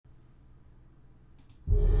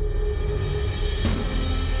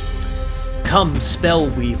Come,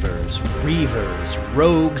 spellweavers, reavers,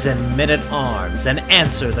 rogues, and men-at-arms, and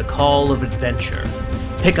answer the call of adventure.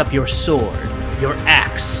 Pick up your sword, your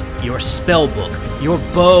axe, your spellbook, your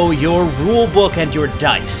bow, your rulebook, and your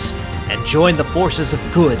dice, and join the forces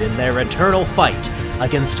of good in their eternal fight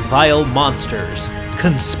against vile monsters,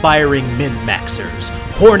 conspiring min-maxers,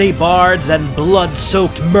 horny bards, and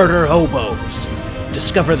blood-soaked murder hobos.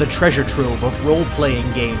 Discover the treasure trove of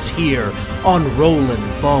role-playing games here on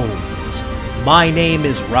Rollin' Bones. My name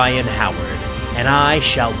is Ryan Howard, and I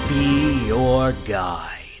shall be your guide.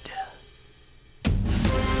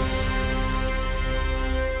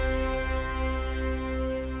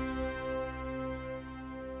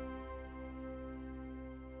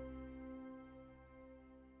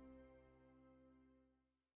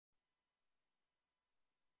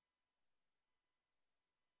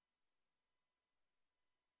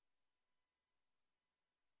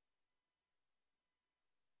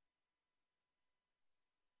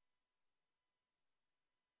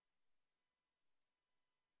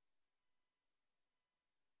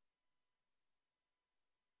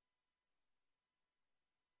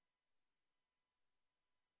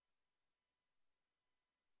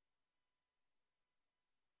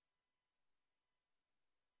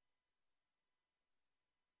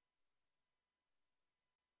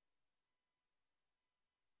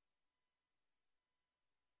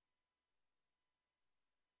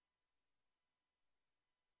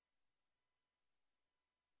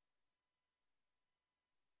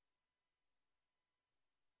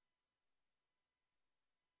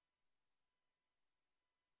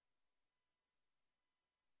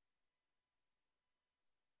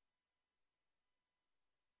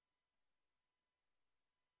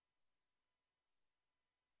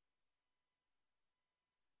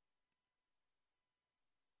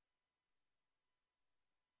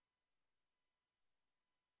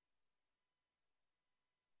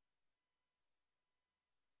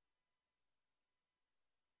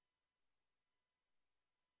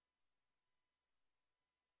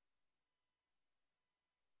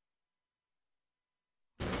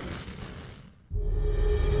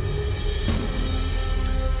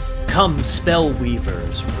 Come,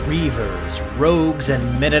 spellweavers, reavers, rogues,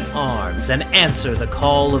 and men-at-arms, and answer the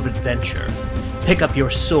call of adventure. Pick up your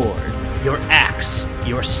sword, your axe,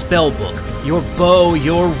 your spellbook, your bow,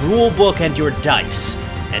 your rulebook, and your dice,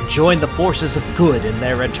 and join the forces of good in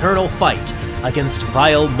their eternal fight against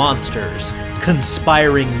vile monsters,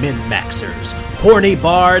 conspiring min-maxers, horny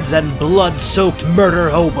bards, and blood-soaked murder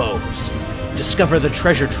hobos. Discover the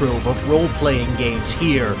treasure trove of role-playing games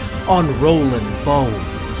here on Rollin'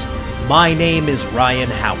 Bones. My name is Ryan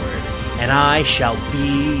Howard, and I shall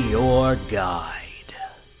be your guide.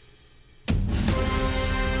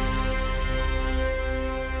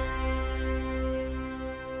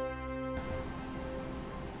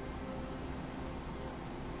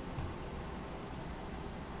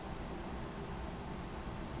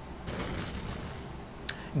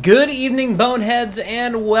 Good evening, Boneheads,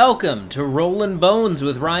 and welcome to Rollin' Bones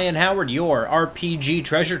with Ryan Howard, your RPG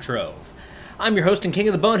treasure trove. I'm your host and king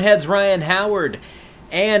of the Boneheads, Ryan Howard,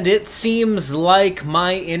 and it seems like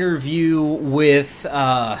my interview with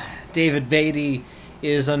David Beatty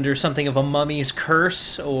is under something of a mummy's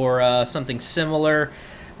curse or something similar.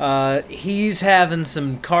 He's having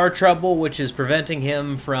some car trouble, which is preventing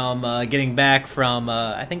him from getting back from,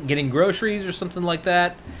 I think, getting groceries or something like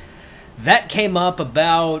that. That came up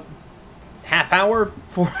about half hour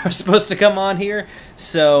before I was supposed to come on here,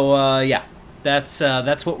 so yeah. That's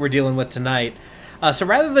what we're dealing with tonight. So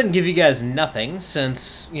rather than give you guys nothing,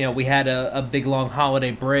 since we had a big long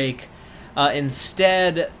holiday break,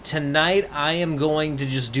 instead tonight I am going to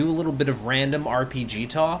just do a little bit of random RPG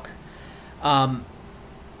talk.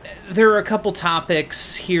 There are a couple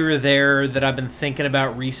topics here or there that I've been thinking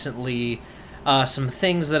about recently. Some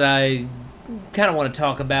things that I kind of want to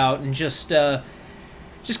talk about and just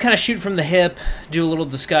kind of shoot from the hip, do a little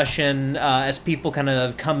discussion as people kind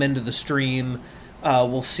of come into the stream.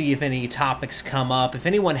 We'll see if any topics come up. If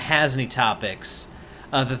anyone has any topics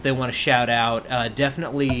that they want to shout out,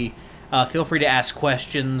 definitely feel free to ask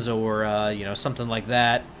questions or something like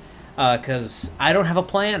that. Because I don't have a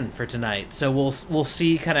plan for tonight, so we'll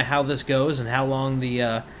see kind of how this goes and how long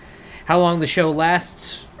the show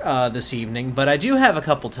lasts this evening. But I do have a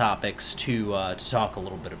couple topics to talk a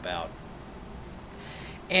little bit about.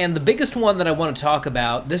 And the biggest one that I want to talk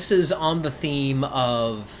about, this is on the theme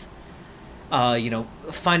of,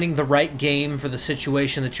 finding the right game for the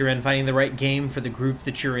situation that you're in, finding the right game for the group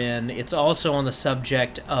that you're in. It's also on the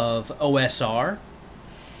subject of OSR.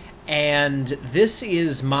 And this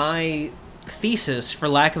is my thesis, for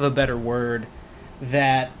lack of a better word,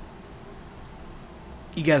 that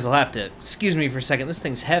You guys will have to excuse me for a second. This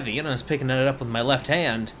thing's heavy, and I was picking it up with my left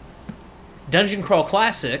hand. Dungeon Crawl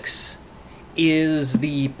Classics is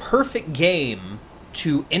the perfect game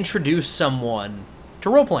to introduce someone to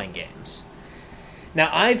role-playing games. Now,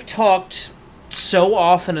 I've talked so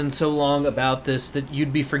often and so long about this that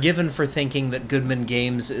you'd be forgiven for thinking that Goodman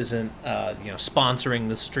Games isn't, sponsoring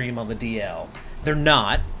the stream on the DL. They're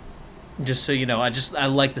not. Just so you know, I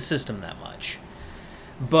like the system that much.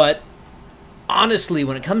 But honestly,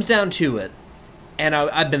 when it comes down to it, and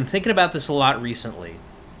I've been thinking about this a lot recently,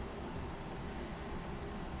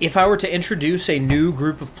 if I were to introduce a new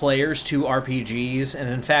group of players to RPGs, and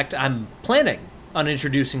in fact, I'm planning on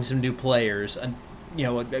introducing some new players, a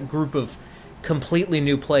group of completely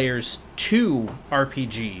new players to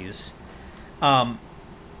RPGs,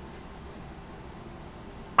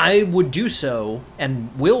 I would do so, and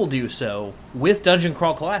will do so, with Dungeon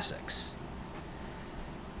Crawl Classics.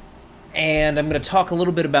 And I'm going to talk a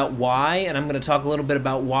little bit about why, and I'm going to talk a little bit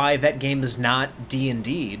about why that game is not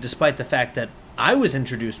D&D, despite the fact that I was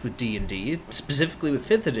introduced with D&D, specifically with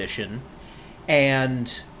 5th edition,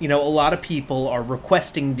 and, a lot of people are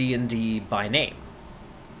requesting D&D by name.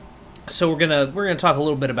 So we're gonna talk a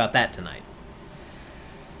little bit about that tonight.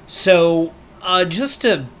 So, just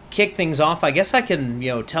to kick things off, I guess I can,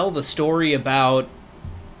 tell the story about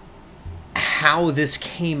how this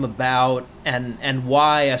came about and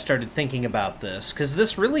why I started thinking about this, because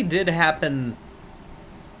this really did happen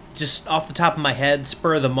just off the top of my head,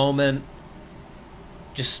 spur of the moment.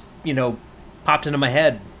 Just, popped into my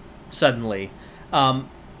head suddenly. A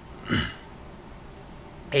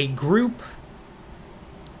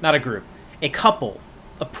couple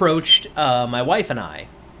approached my wife and I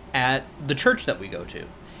at the church that we go to.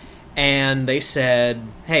 And they said,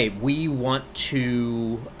 hey, we want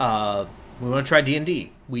to try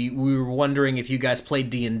D&D. We were wondering if you guys played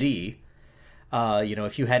D&D.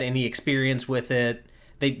 If you had any experience with it.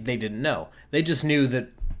 They didn't know. They just knew that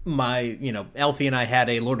Elfie and I had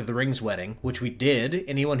a Lord of the Rings wedding, which we did.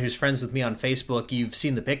 Anyone who's friends with me on Facebook, you've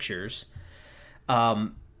seen the pictures. We had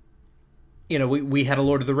a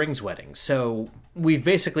Lord of the Rings wedding. So we've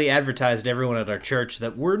basically advertised to everyone at our church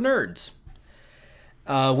that we're nerds.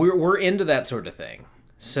 We're into that sort of thing.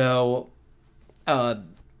 So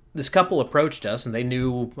this couple approached us, and they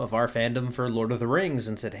knew of our fandom for Lord of the Rings,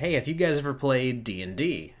 and said, hey, have you guys ever played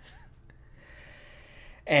D&D?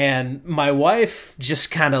 And my wife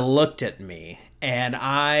just kind of looked at me, and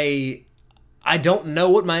I don't know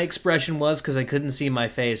what my expression was because I couldn't see my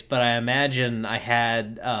face, but I imagine I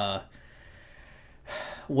had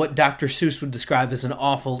what Dr. Seuss would describe as an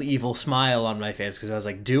awful, evil smile on my face, because I was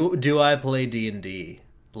like, do I play D&D?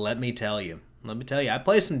 Let me tell you, I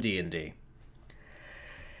play some D&D.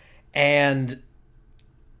 And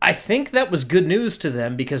I think that was good news to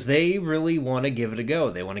them, because they really want to give it a go.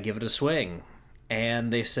 They want to give it a swing.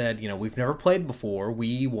 And they said, we've never played before.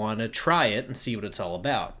 We want to try it and see what it's all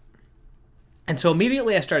about. And so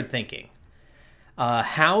immediately I started thinking,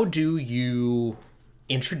 how do you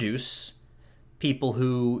introduce people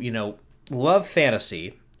who, love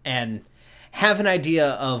fantasy and have an idea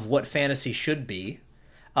of what fantasy should be,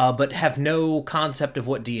 but have no concept of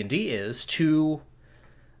what D&D is, to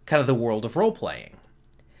kind of the world of role-playing?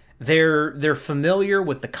 They're familiar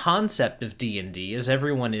with the concept of D&D, as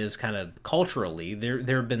everyone is kind of culturally.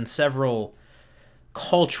 There have been several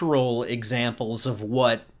cultural examples of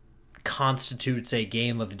what constitutes a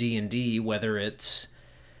game of D&D, whether it's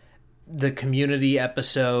the Community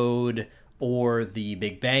episode, or the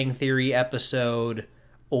Big Bang Theory episode,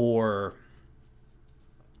 or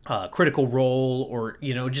Critical Role, or,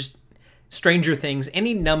 just Stranger Things,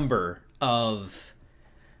 any number of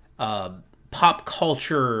pop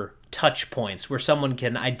culture touch points where someone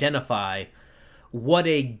can identify what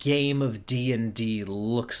a game of D&D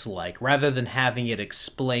looks like, rather than having it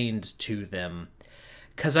explained to them.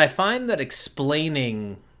 Because I find that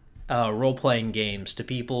explaining role-playing games to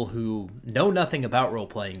people who know nothing about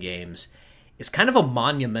role-playing games is kind of a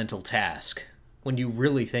monumental task when you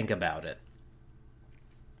really think about it.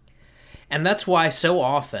 And that's why so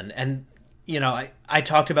often, and I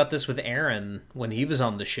talked about this with Aaron when he was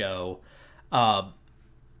on the show,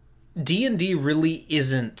 D&D really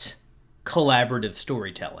isn't collaborative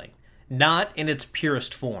storytelling. Not in its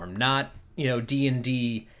purest form. Not,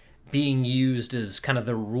 D&D being used as kind of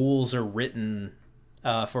the rules are written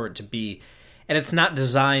for it to be. And it's not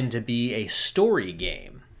designed to be a story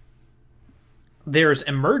game. There's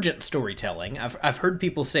emergent storytelling. I've heard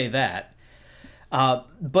people say that.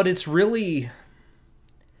 But it's really...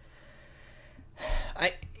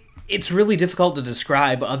 It's really difficult to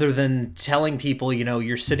describe, other than telling people,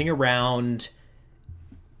 you're sitting around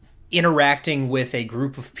interacting with a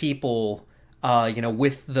group of people,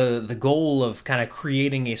 with the goal of kind of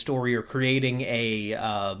creating a story or creating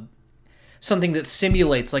a something that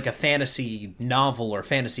simulates like a fantasy novel or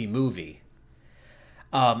fantasy movie.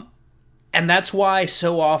 And that's why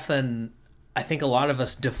so often I think a lot of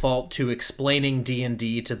us default to explaining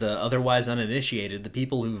D&D to the otherwise uninitiated, the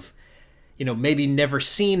people who've, maybe never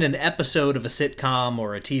seen an episode of a sitcom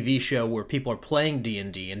or a TV show where people are playing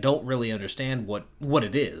D&D and don't really understand what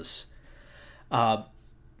it is. How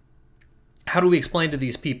do we explain to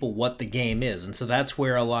these people what the game is? And so that's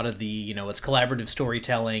where a lot of the, it's collaborative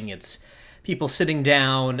storytelling, it's people sitting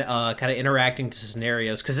down, kind of interacting to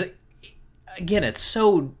scenarios, because again, it's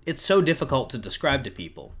so difficult to describe to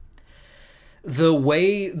people.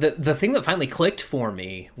 The thing that finally clicked for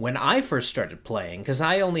me when I first started playing, because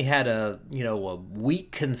I only had a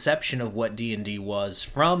weak conception of what D&D was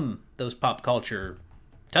from those pop culture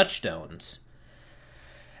touchstones.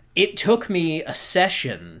 It took me a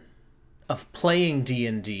session of playing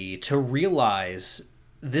D&D to realize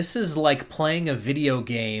this is like playing a video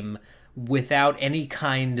game without any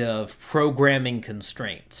kind of programming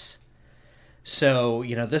constraints. So,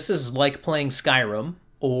 this is like playing Skyrim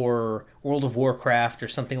or World of Warcraft or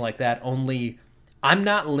something like that, only I'm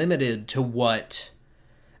not limited to what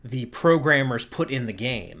the programmers put in the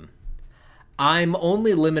game. I'm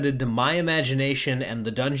only limited to my imagination and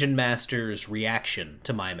the dungeon master's reaction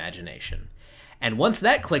to my imagination. And once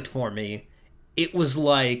that clicked for me, it was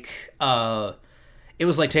like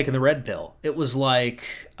taking the red pill. It was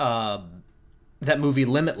like that movie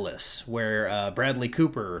Limitless, where Bradley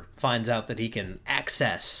Cooper finds out that he can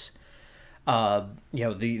access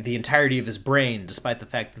the entirety of his brain, despite the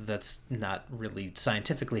fact that that's not really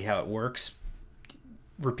scientifically how it works.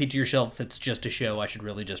 Repeat to yourself, it's just a show, I should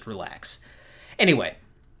really just relax. Anyway,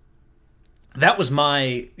 that was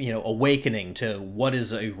my, awakening to what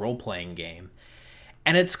is a role-playing game.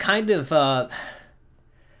 And it's kind of,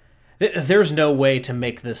 there's no way to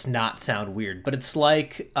make this not sound weird, but it's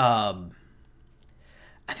like, I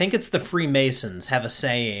think it's the Freemasons have a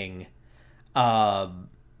saying,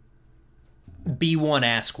 be one,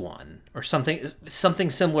 ask one, or something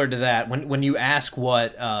similar to that. When you ask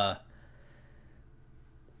what,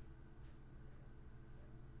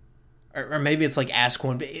 or maybe it's like ask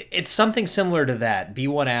one, but it's something similar to that. Be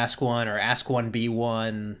one, ask one, or ask one, be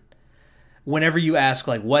one. Whenever you ask,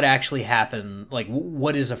 like, what actually happened, like,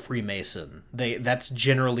 what is a Freemason? That's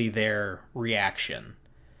generally their reaction.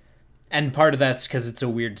 And part of that's because it's a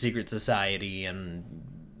weird secret society and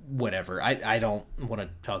whatever. I don't want to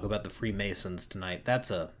talk about the Freemasons tonight. That's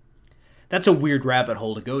a weird rabbit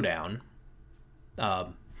hole to go down.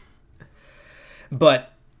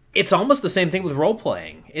 But it's almost the same thing with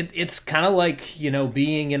role-playing. It's kind of like,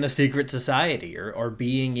 being in a secret society or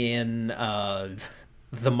being in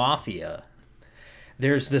the mafia.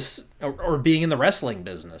 There's this, or being in the wrestling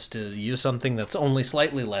business, to use something that's only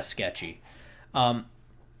slightly less sketchy.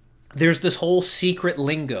 There's this whole secret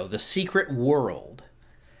lingo, the secret world,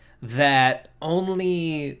 that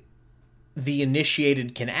only the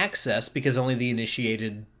initiated can access because only the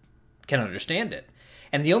initiated can understand it.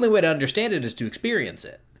 And the only way to understand it is to experience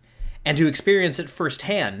it. And to experience it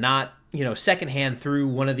firsthand, not, secondhand through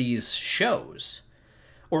one of these shows.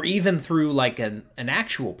 Or even through, like, an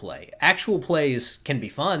actual play. Actual plays can be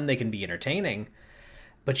fun, they can be entertaining,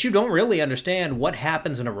 but you don't really understand what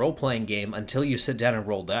happens in a role-playing game until you sit down and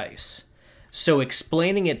roll dice. So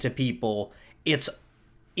explaining it to people, it's,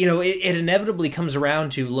 it inevitably comes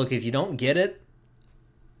around to, look, if you don't get it,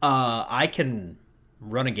 I can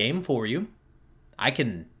run a game for you. I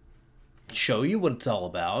can show you what it's all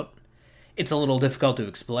about. It's a little difficult to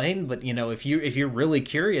explain, but, if you're really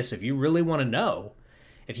curious, if you really want to know,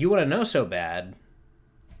 if you want to know so bad,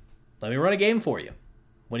 let me run a game for you.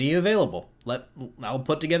 When are you available? I'll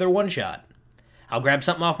put together one shot. I'll grab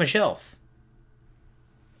something off my shelf.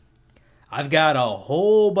 I've got a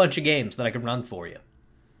whole bunch of games that I can run for you.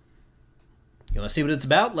 You want to see what it's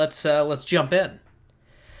about? Let's jump in.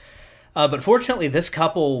 But fortunately, this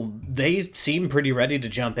couple, they seem pretty ready to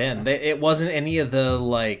jump in. It wasn't any of the,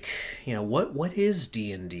 like, what is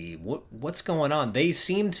D&D? What's going on? They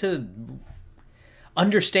seemed to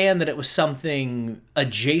understand that it was something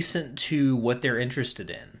adjacent to what they're interested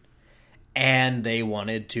in, and they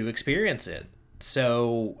wanted to experience it.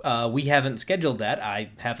 So we haven't scheduled that.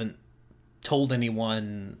 I haven't told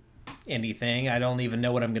anyone anything. I don't even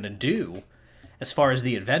know what I'm going to do as far as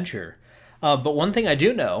the adventure. But one thing I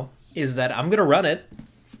do know is that I'm going to run it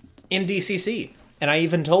in DCC. And I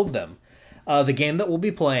even told them the game that we'll be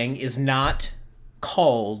playing is not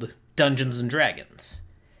called Dungeons & Dragons.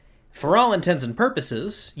 For all intents and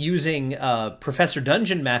purposes, using Professor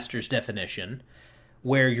Dungeon Master's definition,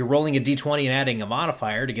 where you're rolling a d20 and adding a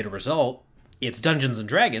modifier to get a result, it's Dungeons and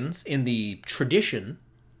Dragons in the tradition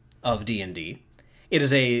of D&D. It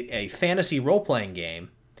is a fantasy role-playing game,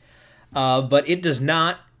 but it does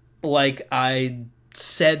not, like I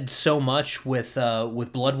said so much with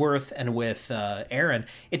Bloodworth and with Aaron,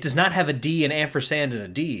 it does not have a D, an ampersand, and a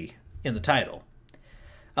D in the title,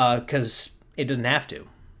 because it doesn't have to.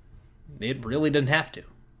 It really didn't have to.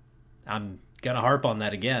 I'm going to harp on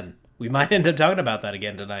that again. We might end up talking about that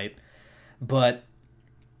again tonight. But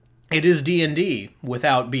it is D&D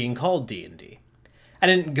without being called D&D. I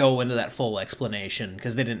didn't go into that full explanation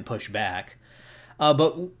because they didn't push back.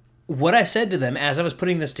 But what I said to them as I was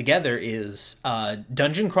putting this together is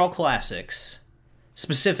Dungeon Crawl Classics,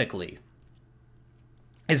 specifically,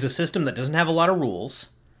 is a system that doesn't have a lot of rules.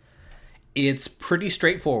 It's pretty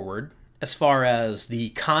straightforward as far as the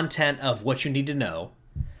content of what you need to know.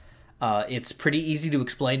 It's pretty easy to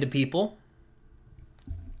explain to people.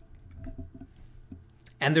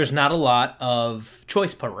 And there's not a lot of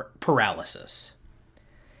choice paralysis.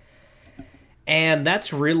 And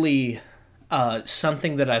that's really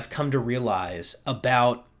something that I've come to realize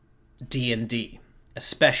about D&D,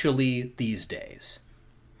 especially these days.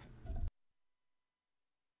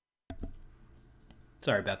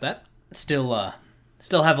 Sorry about that.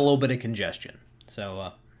 Still have a little bit of congestion.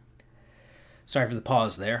 So, sorry for the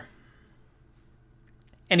pause there.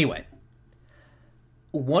 Anyway,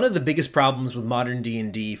 one of the biggest problems with modern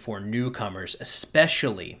D&D for newcomers,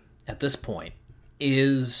 especially at this point,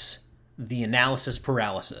 is the analysis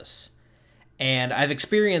paralysis. And I've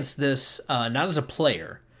experienced this not as a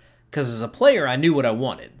player, because as a player I knew what I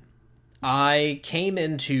wanted. I came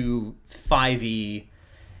into 5e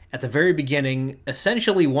at the very beginning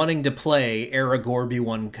essentially wanting to play Aragorn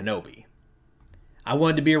Obi-Wan Kenobi. I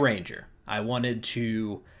wanted to be a ranger. I wanted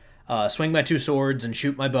to swing my two swords and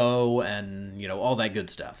shoot my bow and, all that good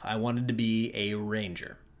stuff. I wanted to be a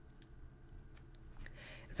ranger.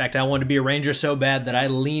 In fact, I wanted to be a ranger so bad that I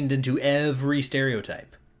leaned into every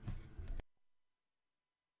stereotype.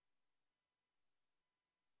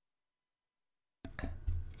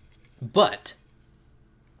 But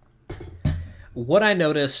what I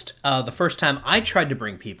noticed the first time I tried to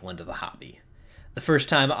bring people into the hobby, the first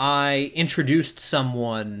time I introduced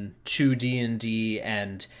someone to D&D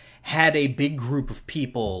and had a big group of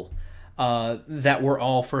people that were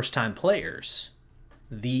all first-time players,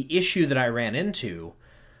 the issue that I ran into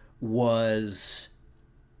was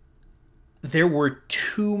there were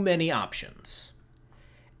too many options.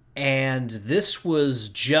 And this was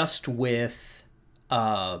just with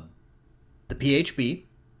the PHB,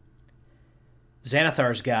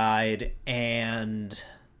 Xanathar's Guide, and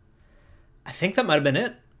I think that might have been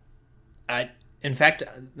it. In fact,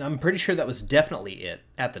 I'm pretty sure that was definitely it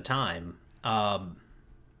at the time. Because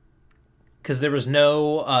there was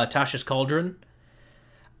no Tasha's Cauldron.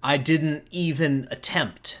 I didn't even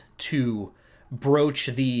attempt to broach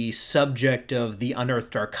the subject of the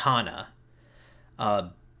Unearthed Arcana.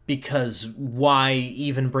 Because why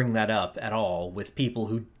even bring that up at all with people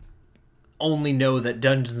who only know that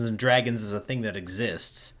Dungeons and Dragons is a thing that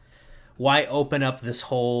exists? Why open up this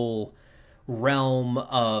whole realm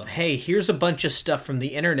of, hey, here's a bunch of stuff from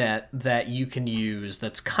the internet that you can use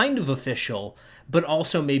that's kind of official, but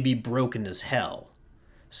also maybe broken as hell.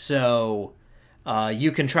 So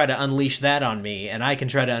you can try to unleash that on me, and I can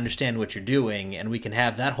try to understand what you're doing, and we can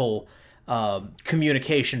have that whole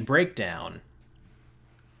communication breakdown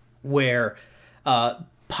where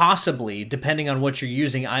possibly, depending on what you're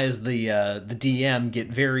using, I as the DM get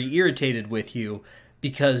very irritated with you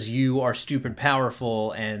because you are stupid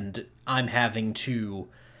powerful and I'm having to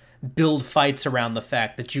build fights around the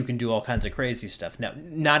fact that you can do all kinds of crazy stuff. No,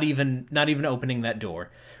 not even opening that door.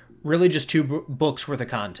 Really just two books worth of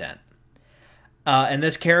content. And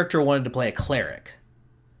this character wanted to play a cleric.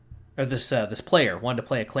 Or this player wanted to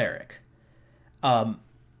play a cleric.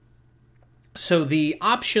 So the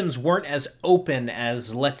options weren't as open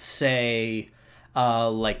as, let's say, I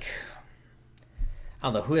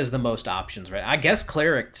don't know, who has the most options, right? I guess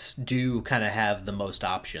clerics do kind of have the most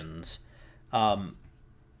options. But,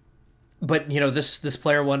 this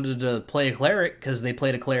player wanted to play a cleric because they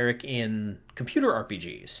played a cleric in computer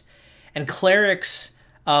RPGs. And clerics,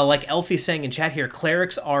 like Elfie saying in chat here,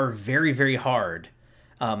 clerics are very, very hard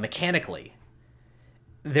mechanically.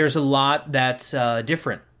 There's a lot that's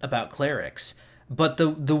different about clerics. But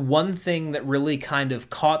the one thing that really kind of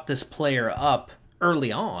caught this player up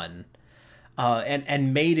early on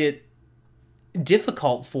and made it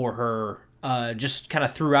difficult for her just kind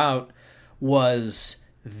of throughout was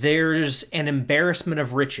there's an embarrassment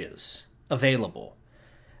of riches available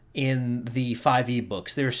in the 5e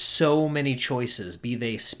books. There's so many choices, be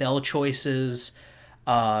they spell choices,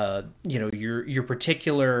 your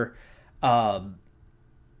particular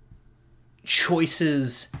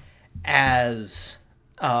choices as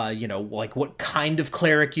like what kind of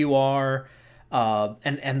cleric you are,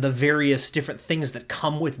 and the various different things that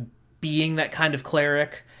come with being that kind of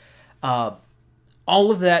cleric. All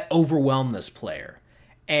of that overwhelmed this player,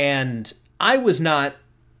 and I was not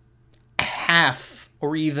half,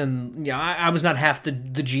 or even I was not half the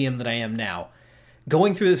GM that I am now.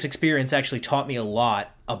 Going through this experience actually taught me a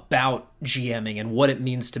lot about GMing and what it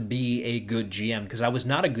means to be a good GM, because I was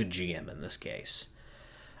not a good GM in this case.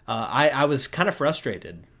 I was kind of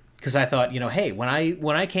frustrated because I thought, hey, when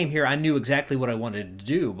I came here, I knew exactly what I wanted to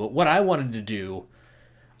do, but what I wanted to do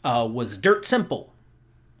was dirt simple,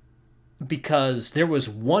 because there was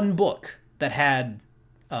one book that had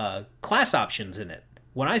class options in it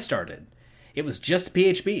when I started. It was just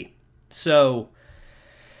PHB. So,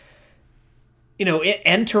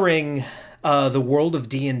 entering the world of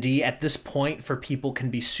D&D at this point for people can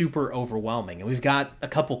be super overwhelming. And we've got a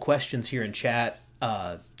couple questions here in chat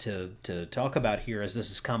to talk about here as this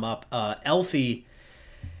has come up. Elfie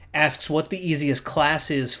asks what the easiest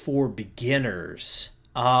class is for beginners.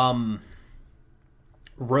 Rogue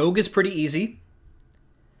is pretty easy.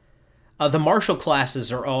 The martial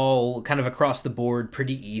classes are all kind of across the board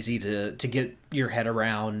pretty easy to get your head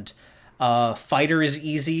around. Fighter is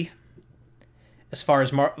easy. As far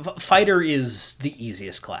as Fighter is the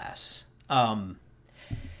easiest class.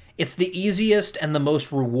 It's the easiest and the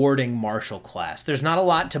most rewarding martial class. There's not a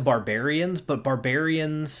lot to Barbarians, but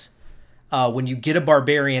Barbarians, when you get a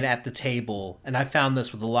Barbarian at the table, and I found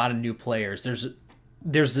this with a lot of new players,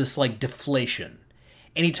 there's this like deflation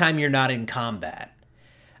anytime you're not in combat.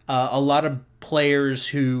 A lot of players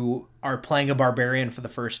who are playing a Barbarian for the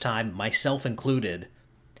first time, myself included,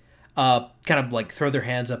 kind of like throw their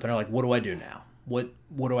hands up and are like, what do I do now? What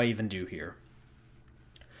do I even do here?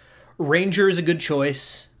 Ranger is a good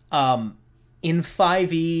choice. In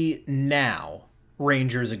 5e now,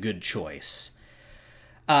 Ranger is a good choice.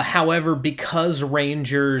 However, because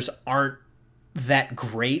Rangers aren't that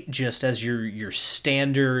great just as your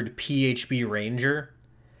standard PHB Ranger,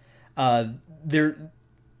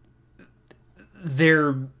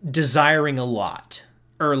 they're desiring a lot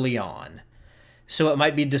early on. So it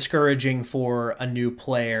might be discouraging for a new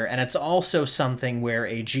player, and it's also something where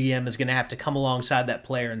a GM is going to have to come alongside that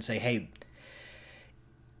player and say, hey,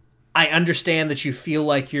 I understand that you feel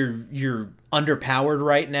like you're underpowered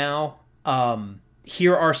right now.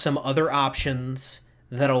 Here are some other options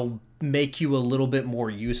that'll make you a little bit more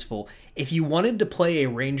useful. If you wanted to play a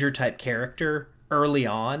Ranger type character early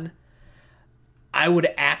on, I would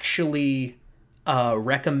actually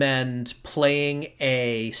recommend playing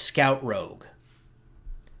a Scout Rogue.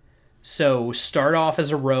 So start off as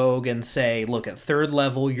a rogue and say, look, at 3rd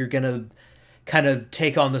level, you're going to kind of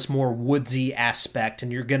take on this more woodsy aspect,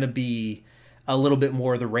 and you're going to be a little bit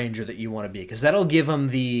more the ranger that you want to be, because that'll give them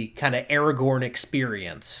the kind of Aragorn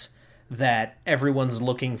experience that everyone's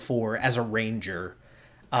looking for as a ranger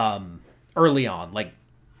early on, like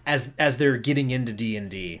as they're getting into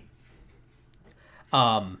D&D.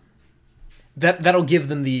 That'll give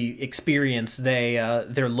them the experience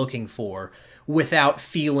they're looking for, without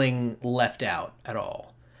feeling left out at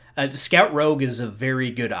all. Scout Rogue is a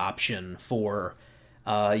very good option for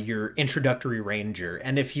your introductory ranger.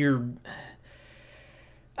 And if you're...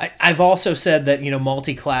 I've also said that,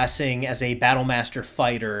 multi-classing as a Battlemaster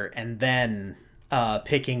fighter and then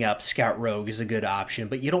picking up Scout Rogue is a good option,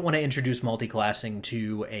 but you don't want to introduce multi-classing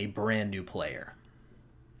to a brand new player.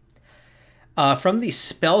 From the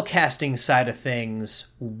spellcasting side of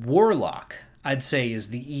things, Warlock, I'd say, is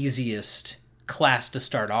the easiest class to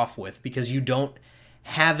start off with, because you don't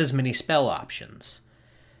have as many spell options.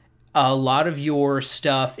 A lot of your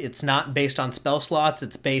stuff, it's not based on spell slots,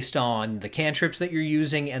 it's based on the cantrips that you're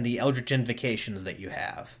using and the Eldritch Invocations that you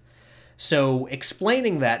have. So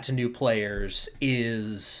explaining that to new players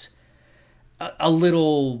is a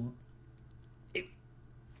little...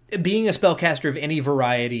 Being a spellcaster of any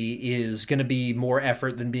variety is going to be more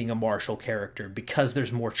effort than being a martial character, because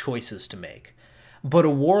there's more choices to make. But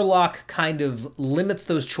a warlock kind of limits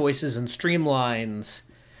those choices and streamlines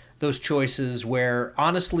those choices, where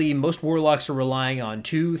honestly most warlocks are relying on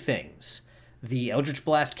 2 things: the Eldritch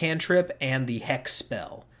Blast cantrip and the Hex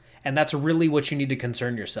spell. And that's really what you need to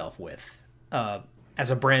concern yourself with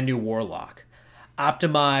as a brand new warlock.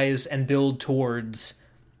 Optimize and build towards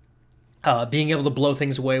being able to blow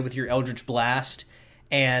things away with your Eldritch Blast,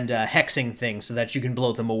 and hexing things so that you can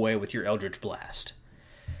blow them away with your Eldritch Blast.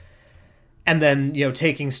 And then,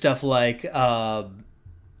 taking stuff like, Arms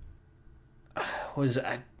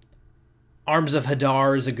of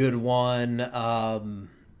Hadar is a good one. I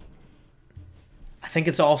think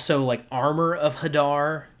it's also like Armor of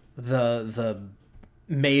Hadar, the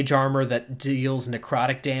mage armor that deals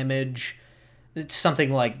necrotic damage. It's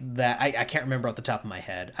something like that. I can't remember off the top of my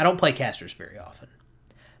head. I don't play casters very often.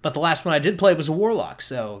 But the last one I did play was a warlock,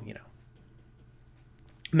 so,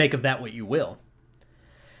 make of that what you will.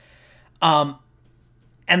 And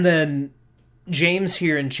then James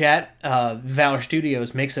here in chat, Valor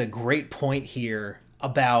Studios, makes a great point here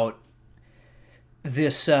about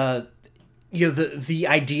this, the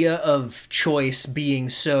idea of choice being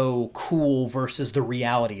so cool versus the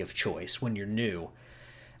reality of choice when you're new.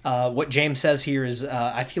 What James says here is,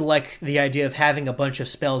 I feel like the idea of having a bunch of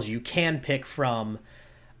spells you can pick from,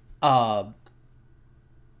 I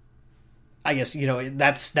guess,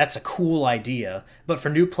 that's a cool idea. But for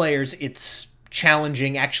new players, it's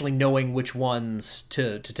challenging actually knowing which ones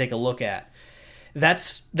to take a look at.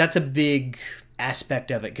 That's a big aspect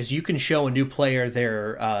of it, because you can show a new player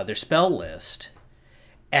their spell list,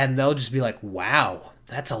 and they'll just be like, wow,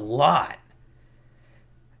 that's a lot.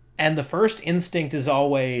 And the first instinct is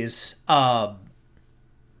always, so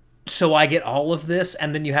I get all of this,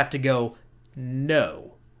 and then you have to go, no.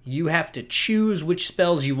 You have to choose which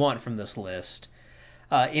spells you want from this list.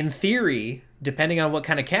 In theory, depending on what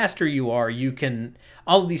kind of caster you are,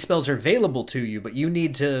 all of these spells are available to you, but you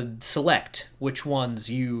need to select which ones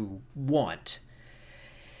you want.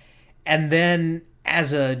 And then,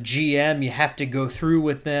 as a GM, you have to go through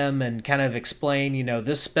with them and kind of explain,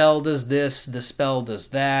 this spell does this spell does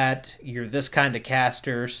that, you're this kind of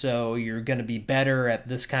caster, so you're going to be better at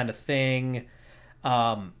this kind of thing.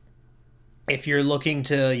 If you're looking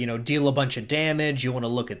to, deal a bunch of damage, you want to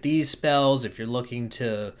look at these spells. If you're looking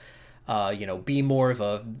to, be more of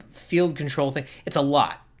a field control thing, it's a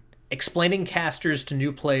lot. Explaining casters to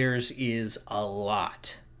new players is a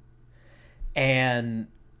lot. And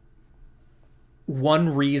one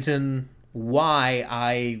reason why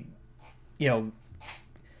I,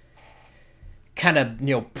 kind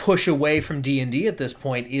of, push away from D&D at this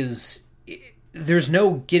point is there's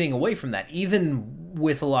no getting away from that. Even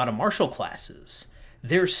with a lot of martial classes,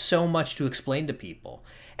 there's so much to explain to people.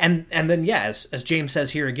 And then, as James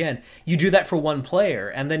says here again, you do that for one player,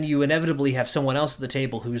 and then you inevitably have someone else at the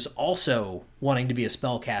table who's also wanting to be a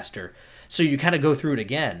spellcaster. So you kind of go through it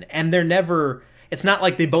again. And it's not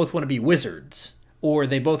like they both want to be wizards, or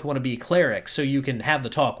they both want to be clerics, so you can have the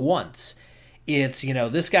talk once. It's,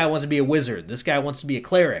 this guy wants to be a wizard, this guy wants to be a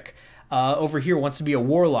cleric, over here wants to be a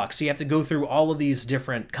warlock, so you have to go through all of these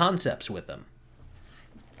different concepts with them.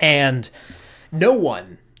 And no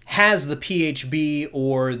one has the PHB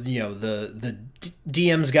or, the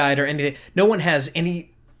DM's guide or anything. No one has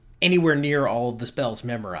anywhere near all of the spells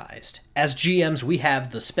memorized. As GMs, we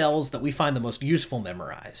have the spells that we find the most useful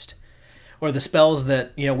memorized, or the spells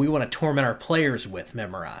that, we want to torment our players with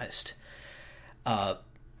memorized.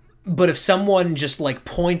 But if someone just,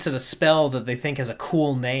 points at a spell that they think has a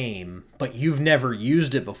cool name, but you've never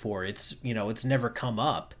used it before, it's never come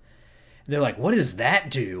up, they're like, what does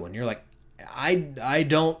that do? And you're like, I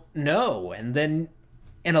don't know. And then,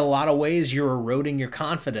 in a lot of ways, you're eroding your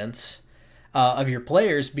confidence of your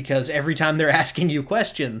players, because every time they're asking you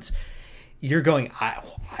questions, you're going,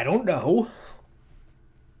 I don't know.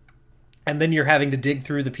 And then you're having to dig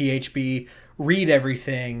through the PHB, read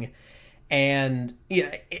everything, and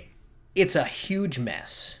it's a huge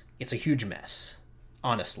mess. It's a huge mess,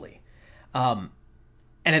 honestly. And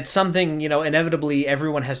it's something, inevitably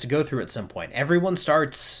everyone has to go through at some point. Everyone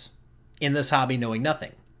starts in this hobby knowing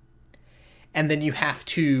nothing. And then you have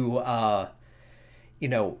to,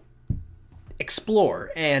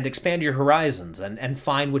 explore and expand your horizons and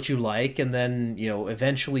find what you like, and then,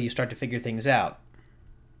 eventually you start to figure things out.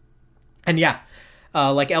 And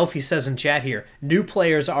like Elfie says in chat here, new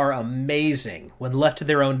players are amazing when left to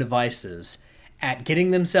their own devices at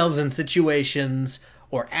getting themselves in situations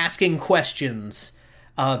or asking questions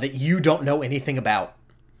that you don't know anything about.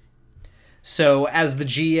 So as the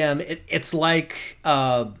GM, it's like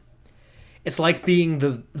being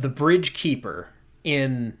the bridge keeper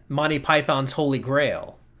in Monty Python's Holy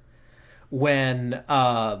Grail, when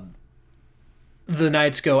the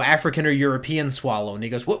knights go, African or European swallow, and he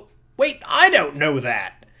goes, what? Wait, I don't know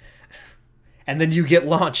that. And then you get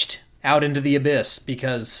launched out into the abyss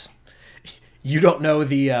because you don't know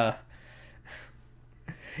you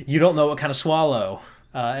don't know what kind of swallow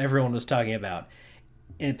everyone was talking about.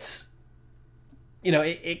 It's,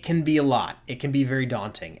 it can be a lot. It can be very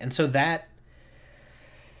daunting. And so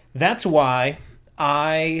that's why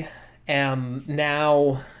I am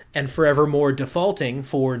now and forevermore defaulting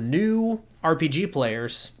for new RPG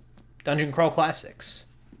players, Dungeon Crawl Classics.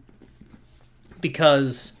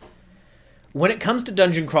 Because when it comes to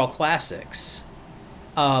Dungeon Crawl Classics,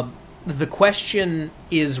 the question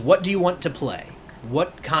is, what do you want to play?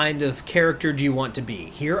 What kind of character do you want to be?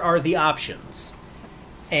 Here are the options.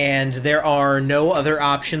 And there are no other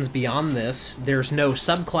options beyond this. There's no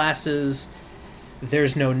subclasses.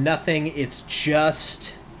 There's no nothing. It's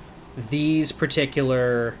just these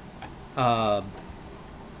particular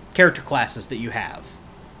character classes that you have.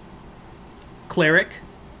 Cleric,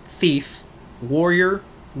 Thief, Warrior,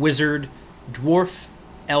 Wizard, Dwarf,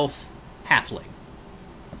 Elf, Halfling.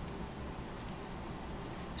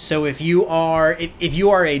 So if you are a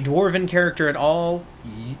dwarven character at all,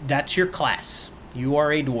 that's your class. You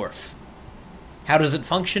are a dwarf. How does it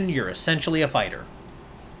function? You're essentially a fighter.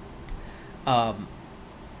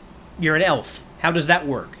 You're an elf. How does that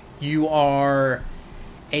work? You are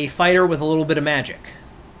a fighter with a little bit of magic.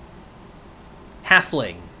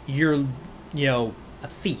 Halfling. You're, a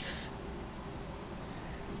thief.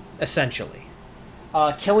 Essentially.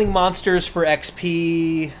 Killing monsters for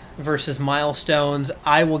XP versus milestones.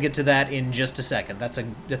 I will get to that in just a second. That's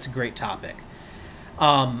a great topic.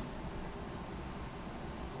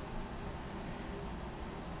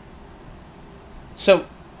 So,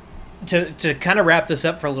 to kind of wrap this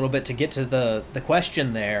up for a little bit, to get to the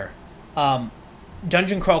question there,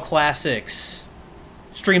 Dungeon Crawl Classics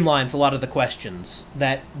streamlines a lot of the questions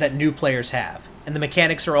that new players have, and the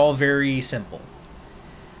mechanics are all very simple.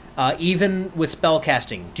 Even with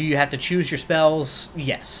spellcasting, do you have to choose your spells?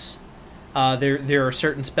 Yes. There are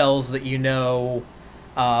certain spells that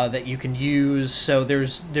that you can use, so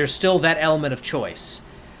there's still that element of choice.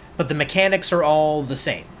 But the mechanics are all the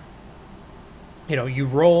same. You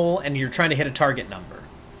roll and you're trying to hit a target number.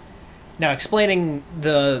 Now, explaining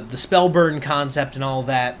the spell burn concept and all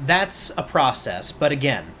that, that's a process. But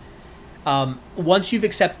again, once you've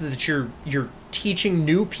accepted that you're teaching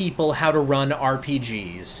new people how to run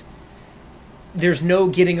RPGs, there's no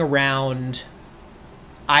getting around,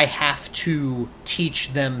 I have to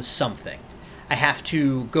teach them something. I have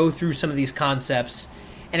to go through some of these concepts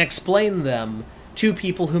and explain them to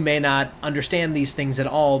people who may not understand these things at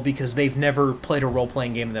all because they've never played a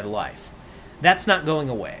role-playing game in their life. That's not going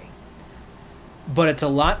away. But it's a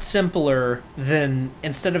lot simpler than,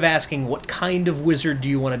 instead of asking, what kind of wizard do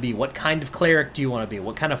you want to be? What kind of cleric do you want to be?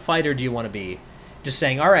 What kind of fighter do you want to be? Just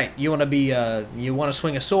saying, all right, you want to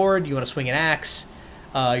swing a sword? You want to swing an axe?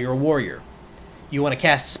 You're a warrior. You want to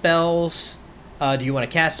cast spells? Do you want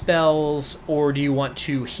to cast spells? Or do you want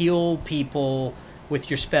to heal people with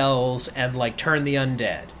your spells and turn the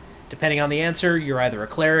undead? Depending on the answer, you're either a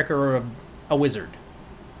cleric or a wizard.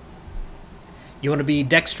 You want to be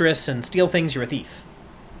dexterous and steal things, you're a thief.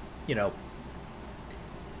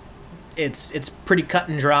 It's pretty cut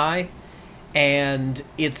and dry, and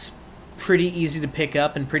it's pretty easy to pick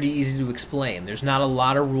up and pretty easy to explain. There's not a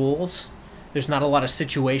lot of rules. There's not a lot of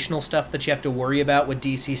situational stuff that you have to worry about with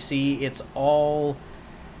DCC. It's all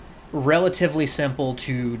relatively simple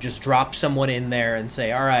to just drop someone in there and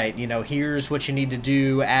say, all right, here's what you need to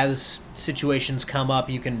do. As situations come up,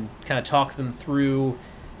 you can kind of talk them through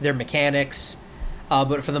their mechanics.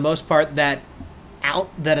 But for the most part, that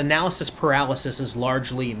analysis paralysis is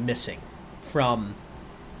largely missing from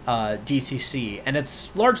DCC, and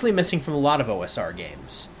it's largely missing from a lot of OSR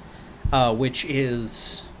games, which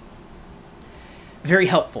is very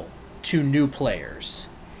helpful to new players.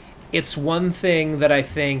 It's one thing that I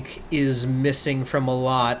think is missing from a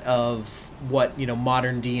lot of what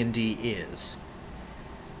modern D&D is.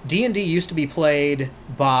 D&D used to be played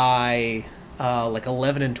by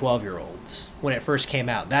 11 and 12-year-olds when it first came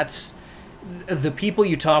out. That's the people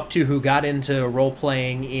you talk to who got into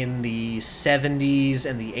role-playing in the 70s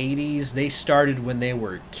and the 80s. They started when they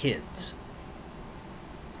were kids.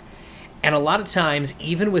 And a lot of times,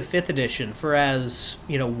 even with 5th edition, for as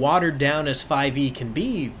watered down as 5e can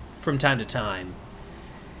be from time to time,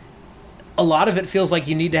 a lot of it feels like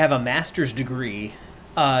you need to have a master's degree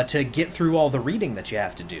to get through all the reading that you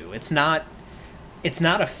have to do. It's not a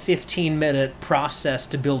 15-minute process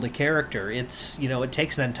to build a character. It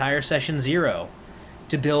takes an entire session 0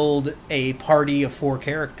 to build a party of 4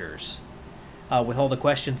 characters with all the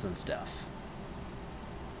questions and stuff.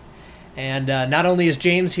 And not only is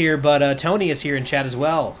James here, but Tony is here in chat as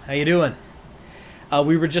well. How you doing?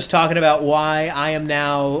 We were just talking about why I am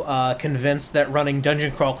now convinced that running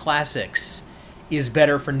Dungeon Crawl Classics is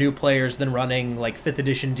better for new players than running 5th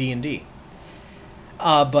edition D&D.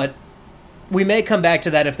 But we may come back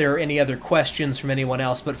to that if there are any other questions from anyone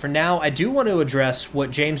else. But for now, I do want to address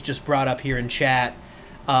what James just brought up here in chat,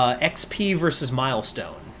 XP versus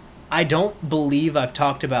milestone. I don't believe I've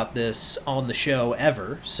talked about this on the show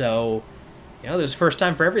ever, so, there's a first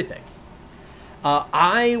time for everything.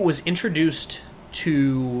 I was introduced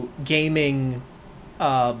to gaming,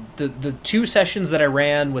 the 2 sessions that I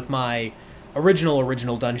ran with my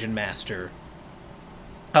original Dungeon Master.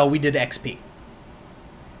 We did XP.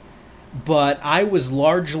 But I was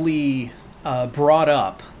largely brought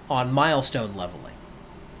up on milestone leveling.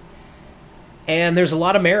 And there's a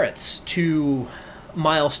lot of merits to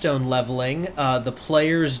milestone leveling. The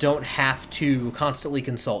players don't have to constantly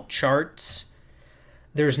consult charts.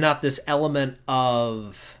 There's not this element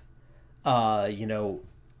of,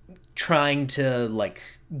 trying to like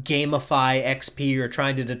gamify XP or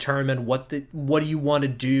trying to determine what do you want to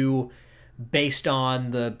do based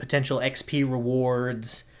on the potential XP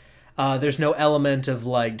rewards. There's no element of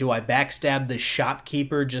like, do I backstab the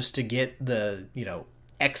shopkeeper just to get the,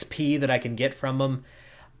 XP that I can get from them?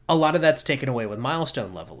 A lot of that's taken away with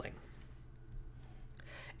milestone leveling.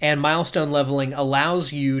 And milestone leveling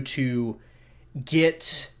allows you to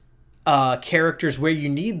get characters where you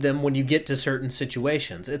need them when you get to certain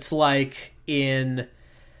situations. It's like in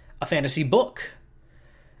a fantasy book.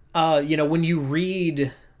 When you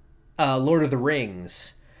read Lord of the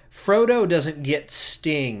Rings, Frodo doesn't get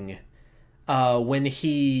Sting when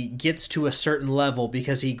he gets to a certain level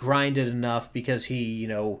because he grinded enough, because he,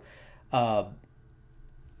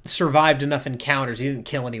 survived enough encounters. He didn't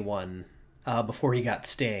kill anyone before he got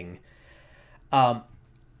Sting.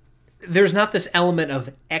 There's not this element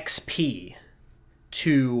of XP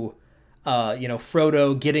to,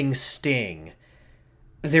 Frodo getting Sting.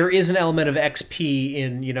 There is an element of XP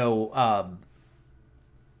in,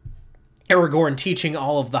 Aragorn teaching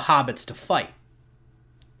all of the hobbits to fight,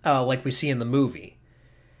 like we see in the movie,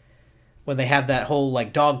 when they have that whole,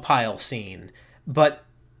 like, dog pile scene. But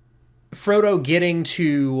Frodo getting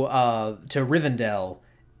to Rivendell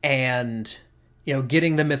and,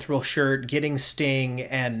 getting the Mithril shirt, getting Sting,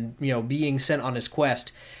 and, being sent on his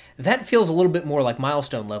quest, that feels a little bit more like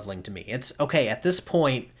milestone leveling to me. It's, okay, at this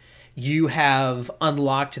point, you have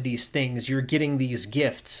unlocked these things, you're getting these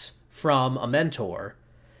gifts from a mentor,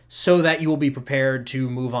 so that you will be prepared to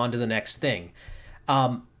move on to the next thing.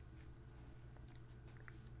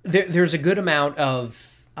 There's a good amount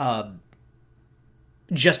of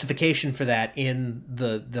justification for that in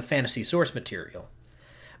the fantasy source material.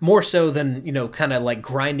 More so than, kind of like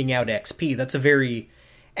grinding out XP. That's a very...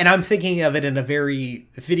 And I'm thinking of it in a very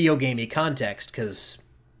video gamey context, because,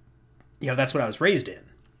 that's what I was raised in.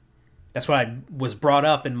 That's what I was brought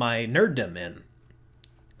up in my nerddom in,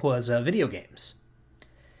 was video games.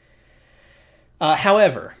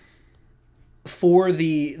 However, for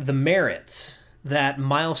the merits that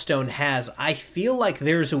Milestone has, I feel like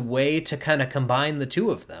there's a way to kind of combine the two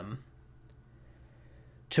of them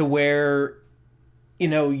to where, you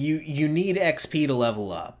need XP to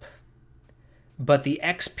level up, but the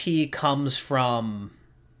XP comes from,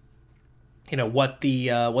 what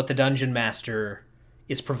the Dungeon Master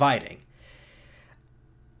is providing.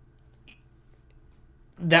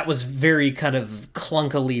 That was very kind of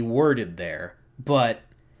clunkily worded there, but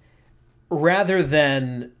rather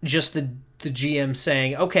than just the GM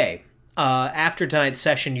saying, okay, after tonight's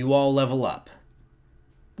session, you all level up,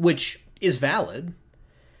 which is valid.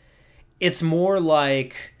 It's more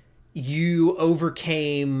like you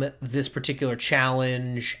overcame this particular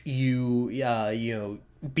challenge, you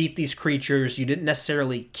beat these creatures, you didn't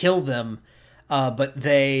necessarily kill them, but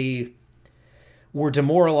they were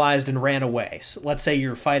demoralized and ran away. So let's say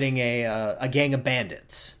you're fighting a gang of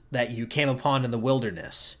bandits that you came upon in the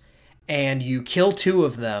wilderness, and you kill 2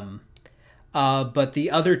 of them, but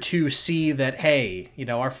the other 2 see that, hey,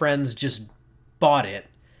 our friends just bought it.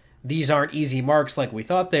 These aren't easy marks like we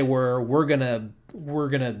thought they were. We're gonna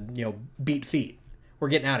beat feet. We're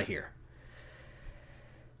getting out of here.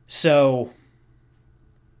 So,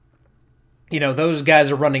 those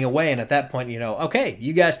guys are running away, and at that point, okay,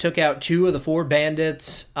 you guys took out 2 of the 4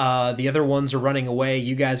 bandits. The other ones are running away.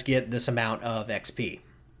 You guys get this amount of XP.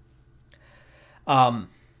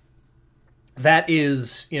 That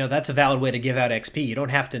is, that's a valid way to give out XP. You don't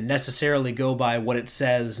have to necessarily go by what it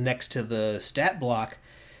says next to the stat block,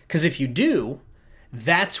 because if you do,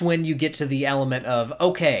 that's when you get to the element of,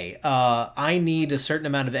 okay, I need a certain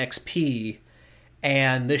amount of XP,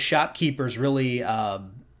 and this shopkeeper's really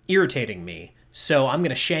irritating me, so I'm going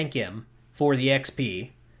to shank him for the XP,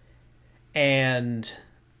 and,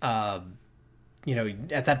 at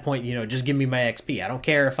that point, just give me my XP. I don't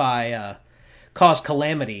care if I cause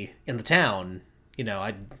calamity in the town,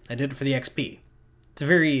 I did it for the XP. It's a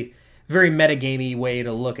very, very metagamey way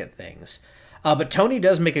to look at things. But Tony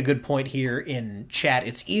does make a good point here in chat.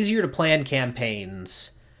 It's easier to plan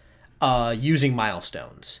campaigns using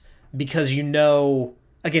milestones, because you know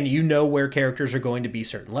where characters are going to be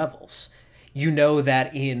certain levels. You know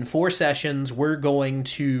that in 4 sessions we're going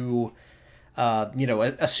to,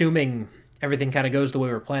 assuming everything kind of goes the way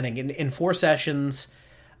we're planning, in 4 sessions,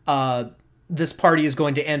 this party is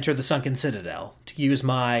going to enter the Sunken Citadel, to use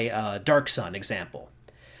my Dark Sun example.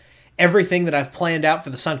 Everything that I've planned out for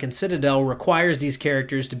the Sunken Citadel requires these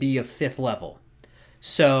characters to be of 5th level.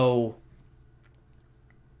 So,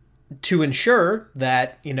 to ensure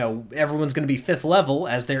that, everyone's going to be 5th level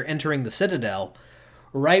as they're entering the Citadel,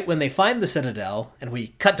 right when they find the Citadel, and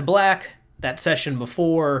we cut to black, that session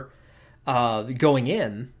before going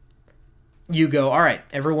in, you go, all right,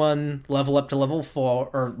 everyone level up to level 4,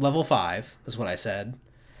 or level 5, is what I said.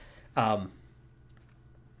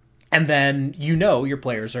 And then your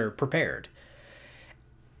players are prepared.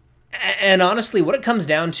 And honestly, what it comes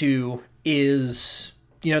down to is,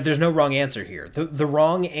 there's no wrong answer here. The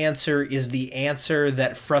wrong answer is the answer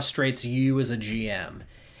that frustrates you as a GM.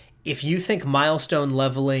 If you think milestone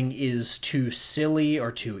leveling is too silly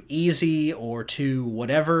or too easy or too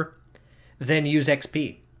whatever, then use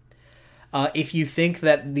XP. If you think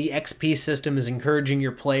that the XP system is encouraging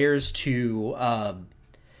your players to,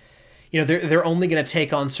 they're only going to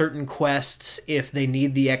take on certain quests if they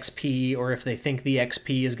need the XP, or if they think the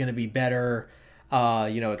XP is going to be better,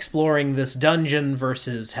 exploring this dungeon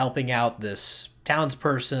versus helping out this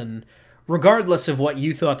townsperson, regardless of what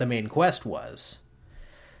you thought the main quest was,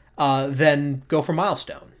 then go for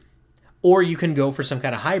milestone. Or you can go for some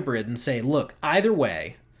kind of hybrid and say, look, either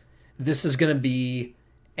way, this is going to be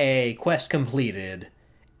a quest completed,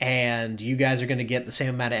 and you guys are going to get the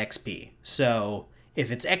same amount of XP. So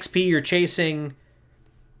if it's XP you're chasing,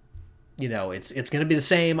 it's going to be the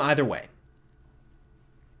same either way.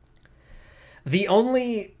 The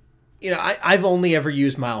only, I've only ever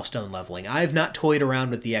used milestone leveling. I've not toyed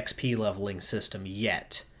around with the XP leveling system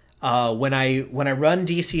yet. When I run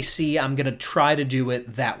DCC, I'm going to try to do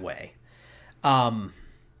it that way. But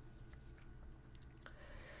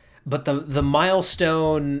the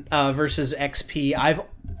milestone versus XP, I've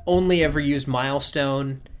only ever used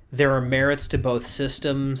milestone. There are merits to both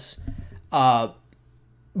systems, but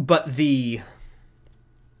the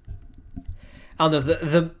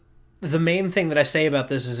main thing that I say about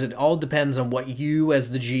this is it all depends on what you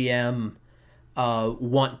as the GM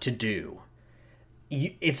want to do.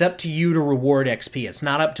 It's up to you to reward XP. It's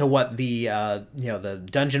not up to what the the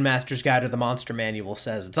Dungeon Master's Guide or the Monster Manual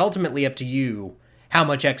says. It's ultimately up to you how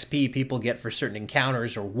much XP people get for certain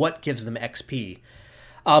encounters or what gives them XP.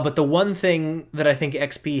 But the one thing that I think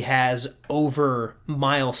XP has over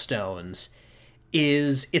milestones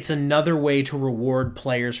is it's another way to reward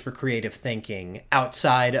players for creative thinking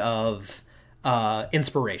outside of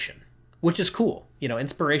inspiration, which is cool.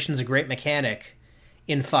 Inspiration is a great mechanic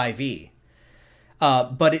in 5e.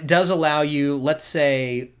 But it does allow you, let's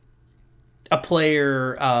say, a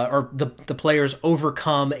player or the players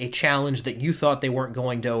overcome a challenge that you thought they weren't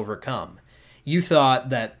going to overcome. You thought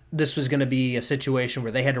that this was going to be a situation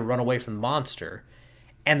where they had to run away from the monster,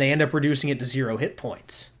 and they end up reducing it to 0 hit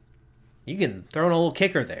points. You can throw in a little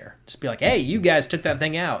kicker there. Just be like, hey, you guys took that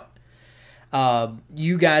thing out.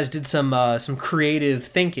 You guys did some creative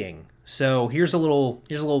thinking. So here's a little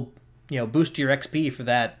boost to your XP for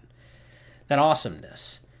that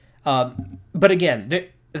awesomeness. But again,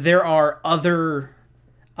 there are other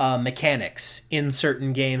mechanics in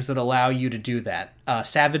certain games that allow you to do that.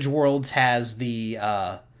 Savage Worlds has the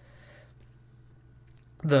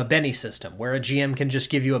Benny system, where a GM can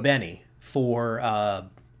just give you a Benny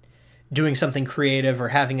for doing something creative or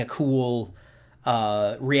having a cool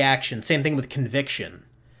reaction. Same thing with Conviction.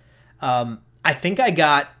 I think I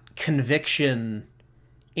got Conviction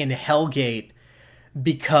in Hellgate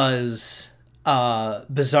because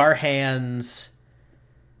Bizarre Hands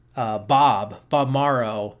Bob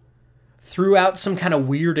Morrow threw out some kind of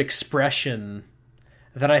weird expression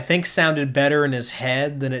that I think sounded better in his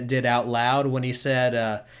head than it did out loud when he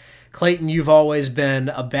said, Clayton, you've always been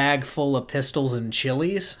a bag full of pistols and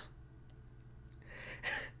chilies.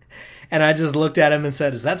 And I just looked at him and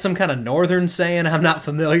said, is that some kind of northern saying I'm not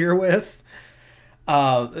familiar with?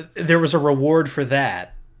 There was a reward for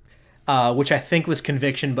that, which I think was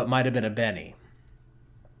Conviction, but might have been a Benny.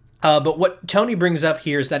 But what Tony brings up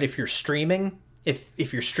here is that if you're streaming,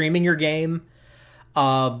 if you're streaming your game,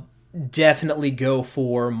 definitely go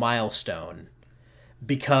for milestone,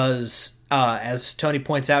 because as Tony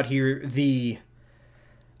points out here, the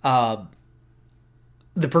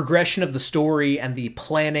progression of the story and the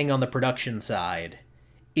planning on the production side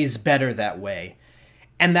is better that way,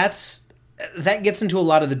 and that gets into a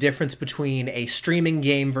lot of the difference between a streaming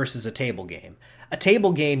game versus a table game. a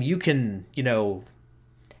table game, you can,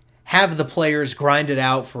 have the players grind it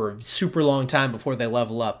out for a super long time before they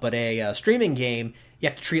level up. But a streaming game, you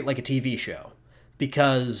have to treat it like a TV show,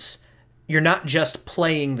 because you're not just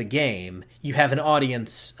playing the game, you have an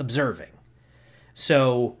audience observing.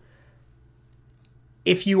 So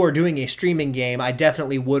if you are doing a streaming game, I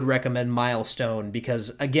definitely would recommend Milestone,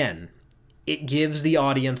 because, again, it gives the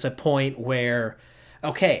audience a point where,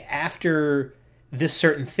 okay, after this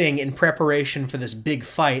certain thing, in preparation for this big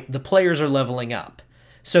fight, the players are leveling up.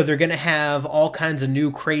 So they're going to have all kinds of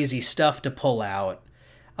new crazy stuff to pull out.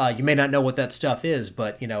 You may not know what that stuff is,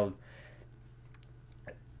 but,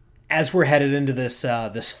 as we're headed into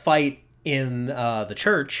this fight in the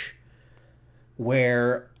church,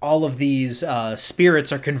 where all of these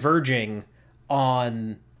spirits are converging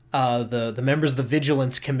on the members of the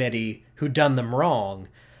Vigilance Committee who done them wrong,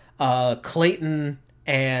 Clayton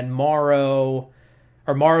and Morrow...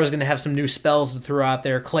 Or Morrow's going to have some new spells to throw out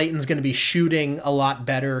there. Clayton's going to be shooting a lot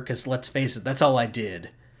better, because let's face it, that's all I did.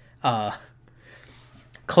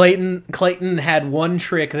 Clayton had one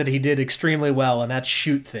trick that he did extremely well, and that's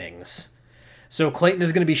shoot things. So Clayton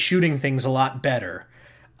is going to be shooting things a lot better.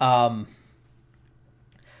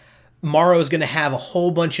 Morrow's going to have a whole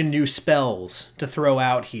bunch of new spells to throw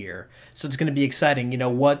out here. So it's going to be exciting.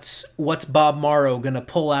 What's Bob Morrow going to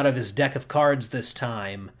pull out of his deck of cards this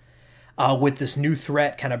time? With this new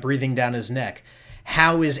threat kind of breathing down his neck.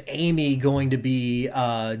 How is Amy going to be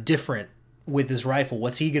different with his rifle?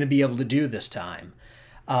 What's he going to be able to do this time?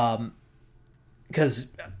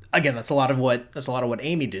 Because again, that's a lot of what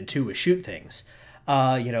Amy did too, is shoot things.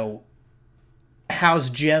 How's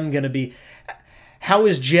Jem going to be? How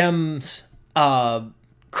is Jem's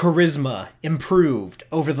charisma improved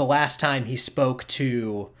over the last time he spoke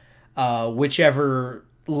to whichever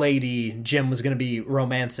lady Jim was going to be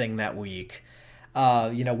romancing that week?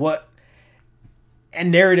 What?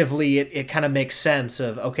 And narratively, it kind of makes sense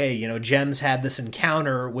of, okay, Jem's had this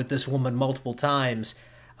encounter with this woman multiple times.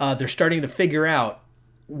 They're starting to figure out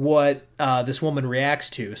what this woman reacts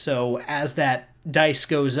to. So as that dice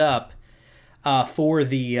goes up for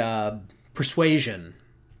the persuasion,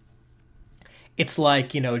 it's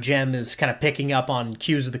like, Jem is kind of picking up on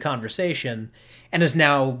cues of the conversation and is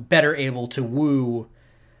now better able to woo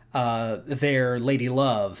their lady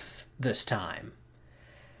love this time.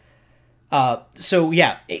 So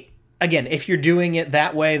yeah, again, if you're doing it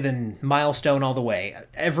that way, then Milestone all the way.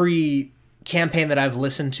 Every campaign that I've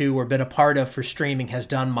listened to or been a part of for streaming has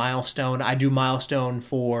done Milestone. I do Milestone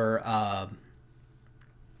for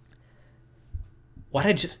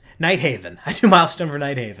Nighthaven. I do Milestone for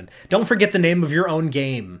Nighthaven. Don't forget the name of your own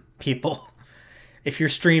game, people. If you're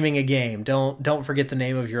streaming a game, don't forget the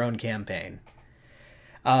name of your own campaign.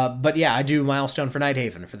 But yeah, I do Milestone for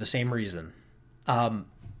Nighthaven for the same reason.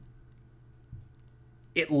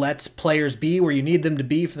 It lets players be where you need them to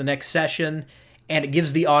be for the next session, and it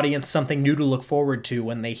gives the audience something new to look forward to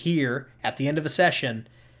when they hear, at the end of a session,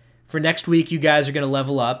 for next week you guys are going to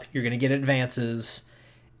level up, you're going to get advances,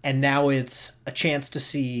 and now it's a chance to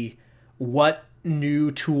see what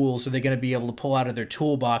new tools are they going to be able to pull out of their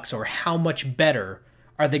toolbox, or how much better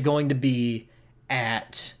are they going to be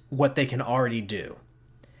at what they can already do.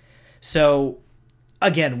 So,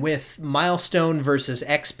 again, with Milestone versus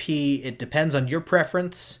XP, it depends on your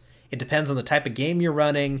preference, it depends on the type of game you're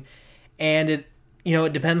running, and it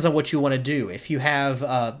depends on what you want to do. If you have,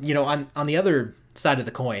 on the other side of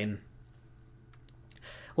the coin,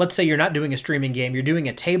 let's say you're not doing a streaming game, you're doing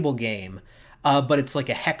a table game, but it's like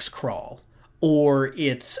a hex crawl, or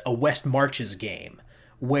it's a West Marches game,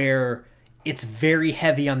 where it's very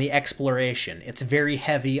heavy on the exploration, it's very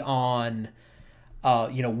heavy on...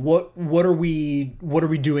 what are we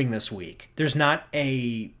doing this week? There's not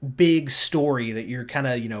a big story that you're kind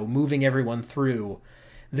of, moving everyone through.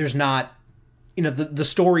 There's not, the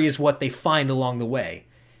story is what they find along the way.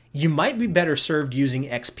 You might be better served using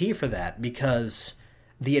XP for that, because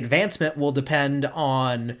the advancement will depend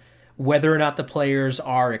on whether or not the players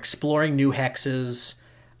are exploring new hexes,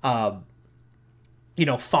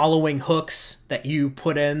 following hooks that you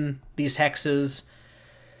put in these hexes,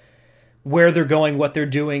 where they're going, what they're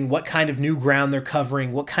doing, what kind of new ground they're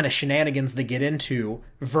covering, what kind of shenanigans they get into,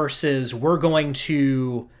 versus we're going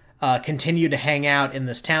to continue to hang out in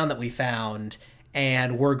this town that we found,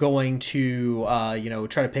 and we're going to,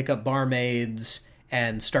 try to pick up barmaids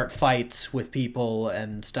and start fights with people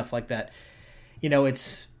and stuff like that.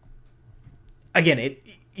 It's... Again,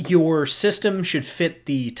 your system should fit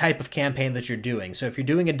the type of campaign that you're doing. So if you're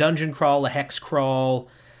doing a dungeon crawl, a hex crawl,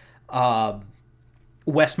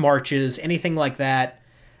 West Marches, anything like that,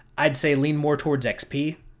 I'd say lean more towards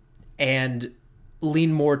XP. And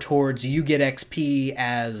lean more towards you get XP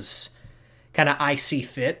as kind of I see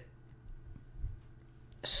fit,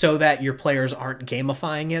 so that your players aren't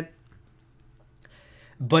gamifying it.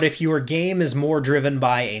 But if your game is more driven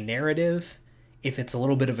by a narrative, if it's a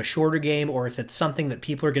little bit of a shorter game, or if it's something that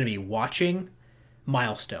people are going to be watching,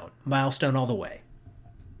 Milestone. Milestone all the way.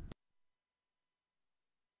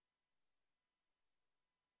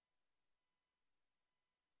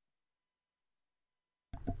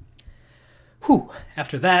 Whew.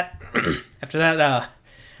 After that,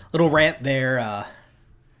 little rant there,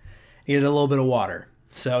 needed a little bit of water.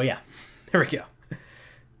 So yeah, there we go.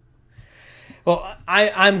 Well,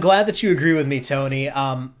 I'm glad that you agree with me, Tony.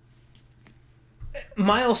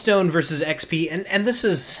 Milestone versus XP, and this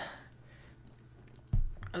is...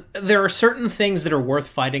 There are certain things that are worth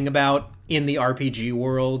fighting about in the RPG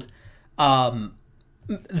world.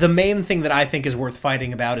 The main thing that I think is worth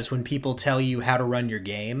fighting about is when people tell you how to run your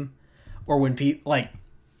game, or when people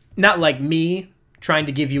not like me trying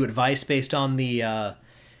to give you advice based on the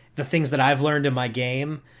things that I've learned in my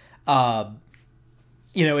game. If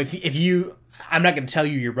you, I'm not going to tell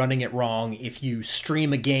you you're running it wrong. If you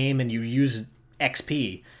stream a game and you use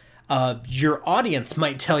XP, your audience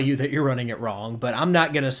might tell you that you're running it wrong, but I'm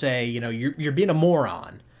not going to say, you're being a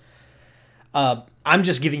moron. I'm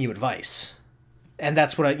just giving you advice. And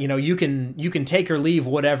that's what you can take or leave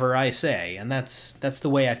whatever I say. And that's the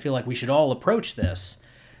way I feel like we should all approach this.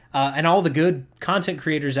 And all the good content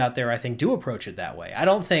creators out there, I think, do approach it that way. I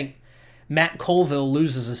don't think Matt Colville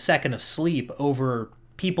loses a second of sleep over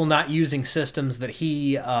people not using systems that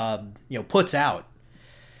he puts out.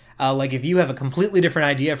 Like if you have a completely different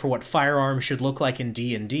idea for what firearms should look like in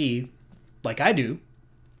D&D, like I do,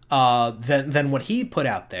 than what he put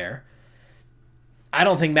out there, I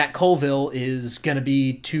don't think Matt Colville is going to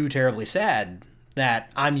be too terribly sad that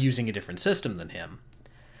I'm using a different system than him.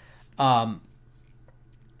 But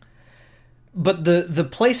the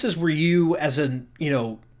places where you, as an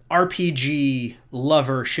RPG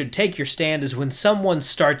lover, should take your stand is when someone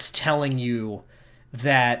starts telling you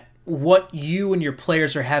that what you and your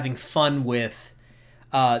players are having fun with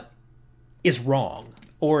is wrong,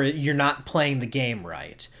 or you're not playing the game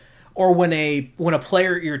right, or when a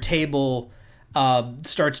player at your table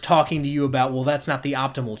starts talking to you about, well, that's not the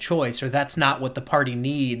optimal choice, or that's not what the party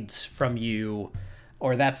needs from you,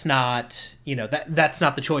 or that's not that's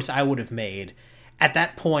not the choice I would have made. At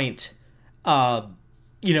that point,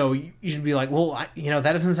 you should be like, well,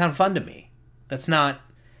 that doesn't sound fun to me. That's not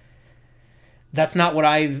what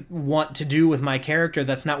I want to do with my character.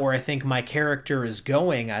 That's not where I think my character is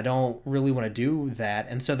going. I don't really want to do that.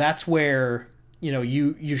 And so that's where,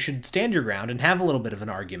 you should stand your ground and have a little bit of an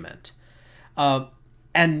argument.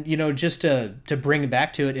 And, just to bring it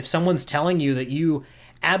back to it, if someone's telling you that you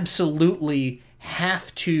absolutely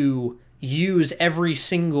have to use every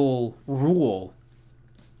single rule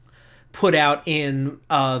put out in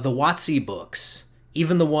the WotC books,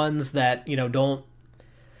 even the ones that, don't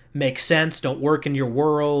make sense, don't work in your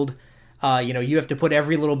world, you have to put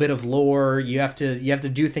every little bit of lore, you have to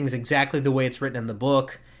do things exactly the way it's written in the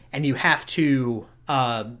book, and you have to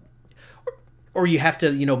or you have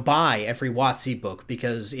to buy every WotC book,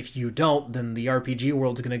 because if you don't, then the RPG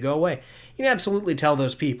world's going to go away. You can absolutely tell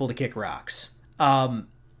those people to kick rocks,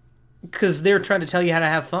 because they're trying to tell you how to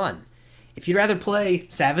have fun. If you'd rather play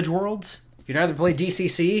Savage Worlds, if you'd rather play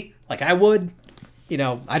DCC like I would,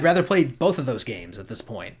 I'd rather play both of those games at this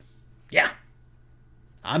point. Yeah.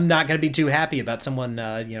 I'm not going to be too happy about someone,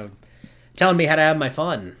 telling me how to have my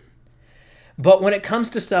fun. But when it comes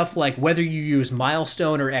to stuff like whether you use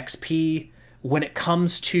Milestone or XP, when it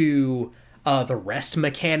comes to the rest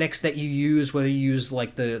mechanics that you use, whether you use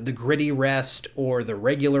like the gritty rest or the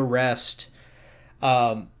regular rest,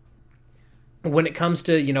 when it comes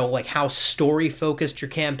to, like how story focused your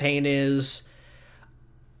campaign is,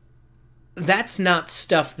 that's not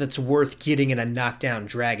stuff that's worth getting in a knockdown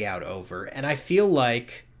drag out over. And I feel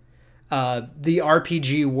like the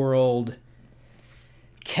RPG world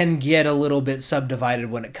can get a little bit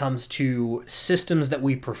subdivided when it comes to systems that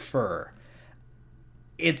we prefer.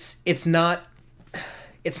 It's not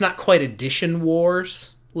quite Edition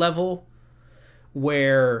Wars level,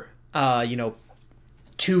 where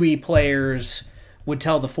 2E players would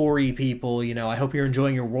tell the 4E people, I hope you're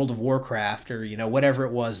enjoying your World of Warcraft, or whatever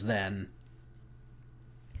it was then.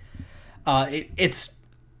 It's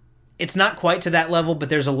not quite to that level, but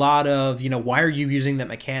there's a lot of, why are you using that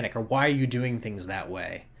mechanic, or why are you doing things that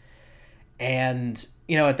way? And,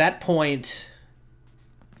 at that point,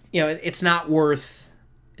 it's not worth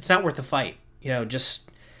the fight. Just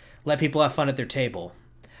let people have fun at their table.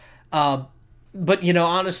 But,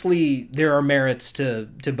 honestly, there are merits to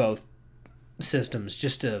both systems,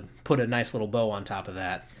 just to put a nice little bow on top of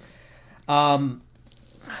that.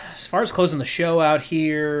 As far as closing the show out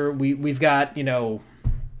here, we've got, about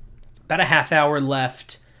a half hour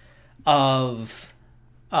left of,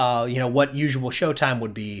 what usual showtime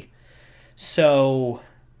would be. So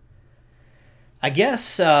I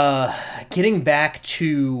guess getting back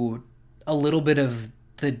to a little bit of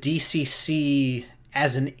the DCC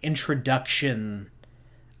as an introduction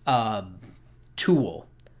tool.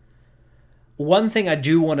 One thing I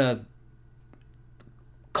do want to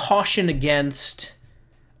caution against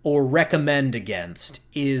or recommend against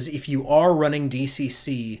is if you are running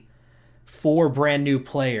DCC for brand new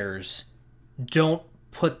players, don't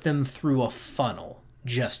put them through a funnel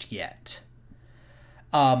just yet.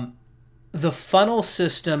 The funnel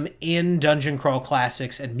system in Dungeon Crawl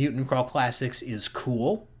Classics and Mutant Crawl Classics is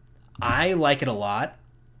cool. I like it a lot.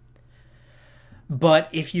 But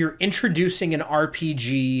if you're introducing an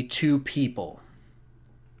RPG to people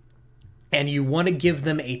and you want to give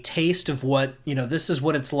them a taste of what, this is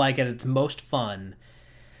what it's like at its most fun,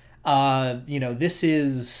 this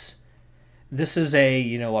is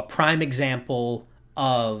a prime example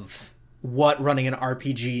of what running an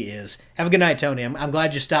RPG is. Have a good night, Tony. I'm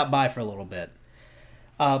glad you stopped by for a little bit.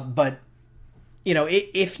 But,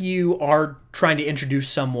 if you are trying to introduce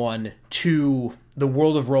someone to the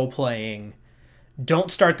world of role-playing,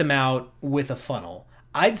 don't start them out with a funnel.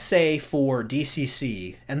 I'd say for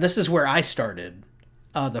DCC, and this is where I started,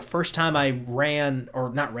 the first time I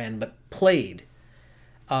played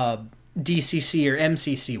DCC or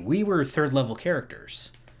MCC, we were third-level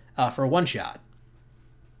characters for a one-shot.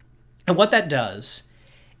 And what that does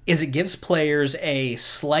is it gives players a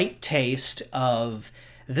slight taste of,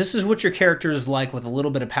 this is what your character is like with a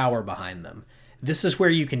little bit of power behind them. This is where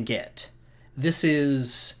you can get. This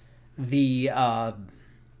is the...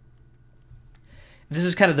 this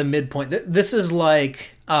is kind of the midpoint. This is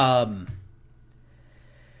like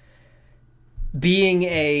being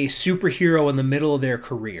a superhero in the middle of their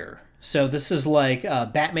career. So this is like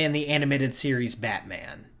Batman the Animated Series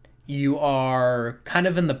Batman. You are kind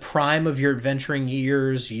of in the prime of your adventuring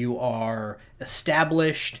years. You are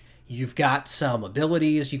established. You've got some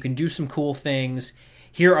abilities. You can do some cool things.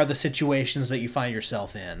 Here are the situations that you find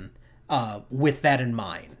yourself in with that in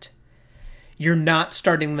mind. You're not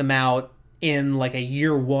starting them out in like a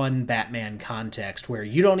year one Batman context where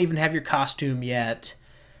you don't even have your costume yet.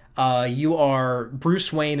 You are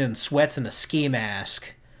Bruce Wayne in sweats and a ski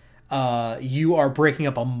mask. You are breaking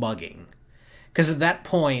up a mugging. Because at that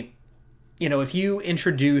point, if you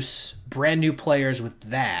introduce brand new players with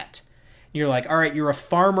that, you're like, all right, you're a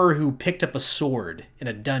farmer who picked up a sword in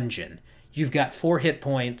a dungeon. You've got 4 hit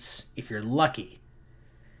points if you're lucky.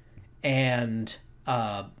 And,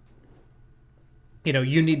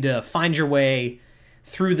 you need to find your way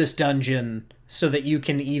through this dungeon so that you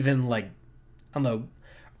can even,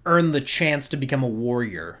 earn the chance to become a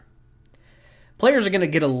warrior. Players are going to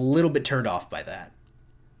get a little bit turned off by that.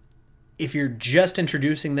 If you're just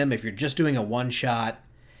introducing them, if you're just doing a one-shot,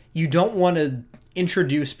 you don't want to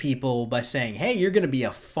introduce people by saying, hey, you're going to be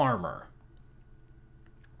a farmer.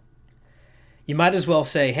 You might as well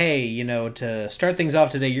say, hey, to start things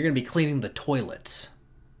off today, you're going to be cleaning the toilets.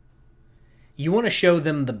 You want to show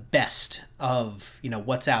them the best of,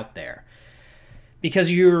 what's out there.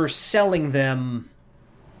 Because you're selling them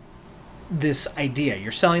this idea.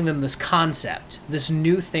 You're selling them this concept, this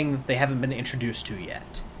new thing that they haven't been introduced to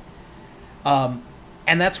yet.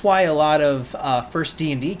 And that's why a lot of first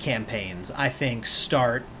D&D campaigns, I think,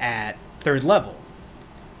 start at 3rd level.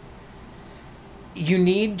 You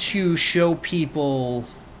need to show people,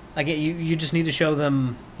 you just need to show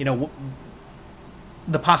them,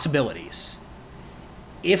 the possibilities.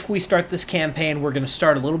 If we start this campaign, we're going to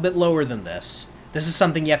start a little bit lower than this. This is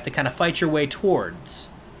something you have to kind of fight your way towards.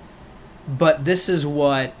 But this is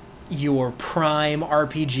what your prime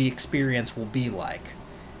RPG experience will be like.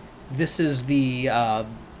 This is the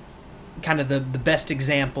kind of the best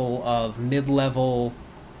example of mid-level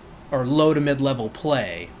or low to mid-level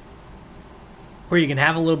play, where you can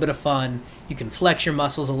have a little bit of fun, you can flex your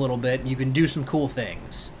muscles a little bit, you can do some cool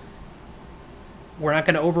things. We're not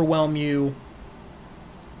going to overwhelm you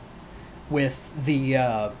with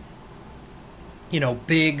the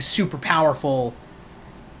big, super powerful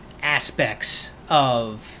aspects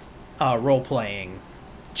of role-playing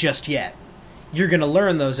just yet. You're going to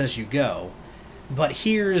learn those as you go. But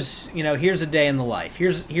here's a day in the life.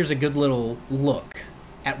 Here's a good little look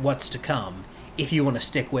at what's to come if you want to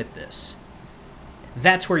stick with this.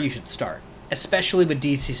 That's where you should start, especially with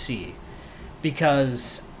DCC.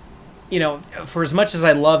 Because, for as much as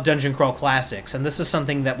I love Dungeon Crawl Classics, and this is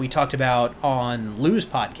something that we talked about on Lou's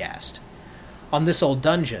podcast, on this old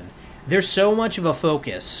dungeon, there's so much of a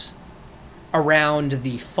focus around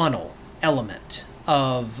the funnel element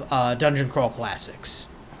of Dungeon Crawl Classics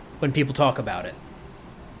when people talk about it.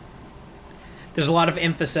 There's a lot of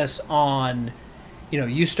emphasis on,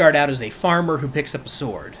 you start out as a farmer who picks up a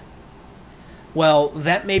sword. Well,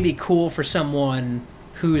 that may be cool for someone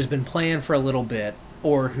who's been playing for a little bit,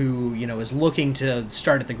 or who, is looking to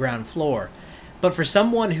start at the ground floor. But for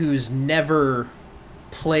someone who's never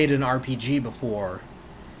played an RPG before,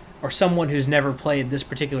 or someone who's never played this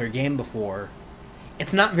particular game before,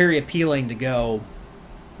 it's not very appealing to go,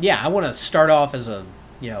 I want to start off as a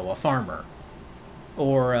farmer,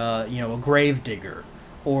 or a grave digger,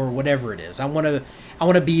 or whatever it is. I want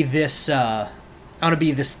to be this. I want to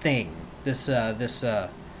be this thing, this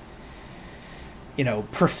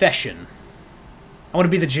profession. I want to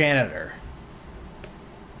be the janitor.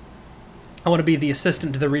 I want to be the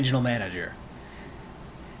assistant to the regional manager.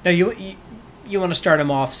 Now you want to start them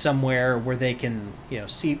off somewhere where they can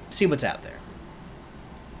see what's out there.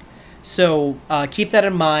 So keep that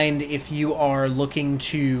in mind if you are looking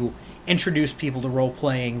to introduce people to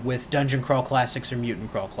role-playing with Dungeon Crawl Classics or Mutant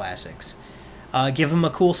Crawl Classics. Give them a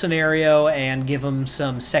cool scenario and give them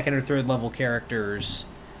some second or third level characters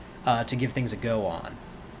to give things a go on.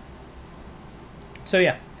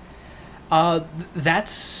 So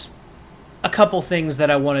that's a couple things that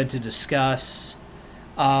I wanted to discuss.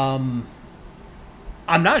 I'm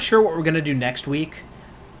not sure what we're going to do next week.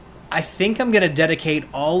 I think I'm going to dedicate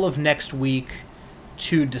all of next week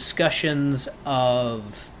to discussions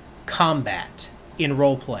of combat in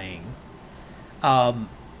role-playing. We're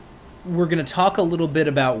going to talk a little bit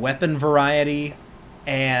about weapon variety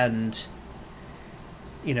and,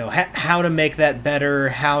 how to make that better,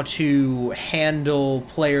 how to handle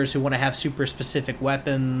players who want to have super specific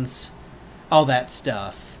weapons, all that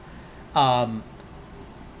stuff. I'm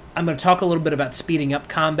going to talk a little bit about speeding up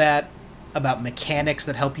combat, about mechanics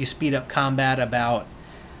that help you speed up combat, about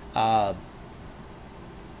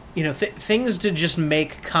things to just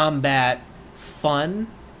make combat fun,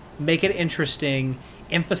 make it interesting,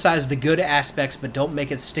 emphasize the good aspects, but don't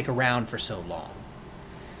make it stick around for so long.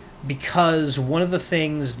 Because one of the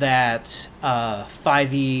things that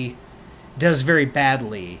 5e does very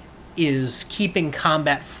badly is keeping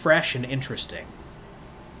combat fresh and interesting.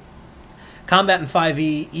 Combat in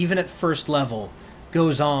 5e, even at first level,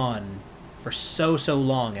 goes on for so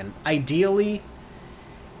long, and ideally,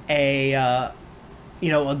 a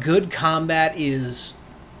good combat is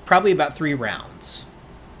probably about 3 rounds.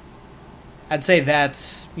 I'd say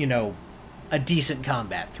that's a decent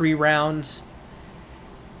combat, 3 rounds.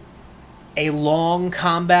 A long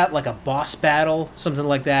combat, like a boss battle, something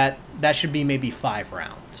like that, that should be maybe 5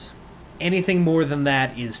 rounds. Anything more than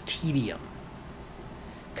that is tedium,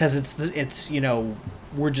 because it's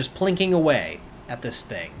we're just plinking away at this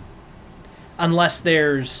thing. Unless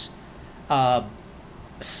there's some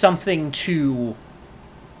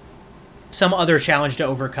other challenge to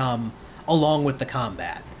overcome along with the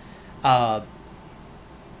combat.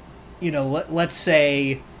 Let's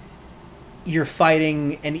say you're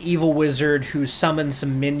fighting an evil wizard who summons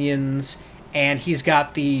some minions, and he's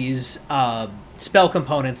got these spell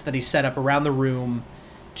components that he set up around the room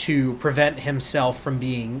to prevent himself from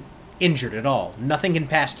being injured at all. Nothing can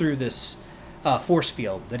pass through this force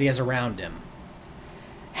field that he has around him.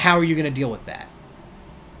 How are you going to deal with that?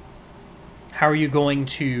 How are you going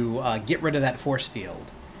to get rid of that force field?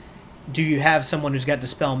 Do you have someone who's got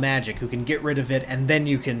Dispel Magic who can get rid of it, and then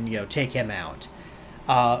you can take him out?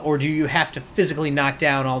 Or do you have to physically knock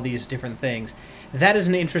down all these different things? That is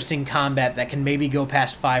an interesting combat that can maybe go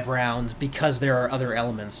past 5 rounds because there are other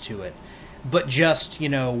elements to it. But just,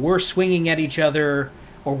 we're swinging at each other,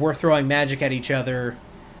 or we're throwing magic at each other,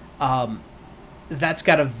 that's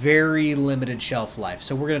got a very limited shelf life.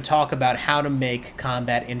 So we're going to talk about how to make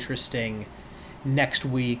combat interesting next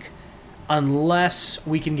week. Unless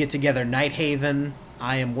we can get together Nighthaven,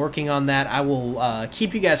 I am working on that. I will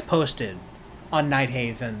keep you guys posted on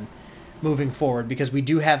Nighthaven moving forward, because we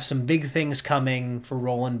do have some big things coming for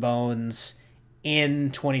Rollin' Bones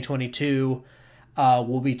in 2022.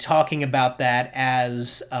 We'll be talking about that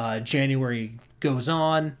as January goes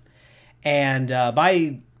on, and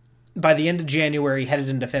by the end of January, headed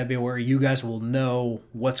into February, you guys will know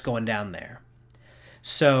what's going down there.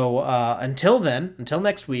 So until then, until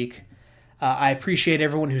next week, I appreciate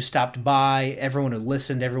everyone who stopped by, everyone who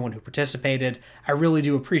listened, everyone who participated. I really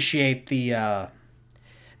do appreciate the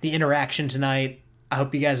interaction tonight. I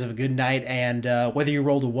hope you guys have a good night, and whether you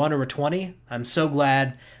rolled a 1 or a 20, I'm so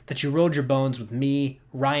glad that you rolled your bones with me,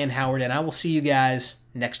 Ryan Howard, and I will see you guys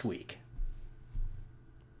next week.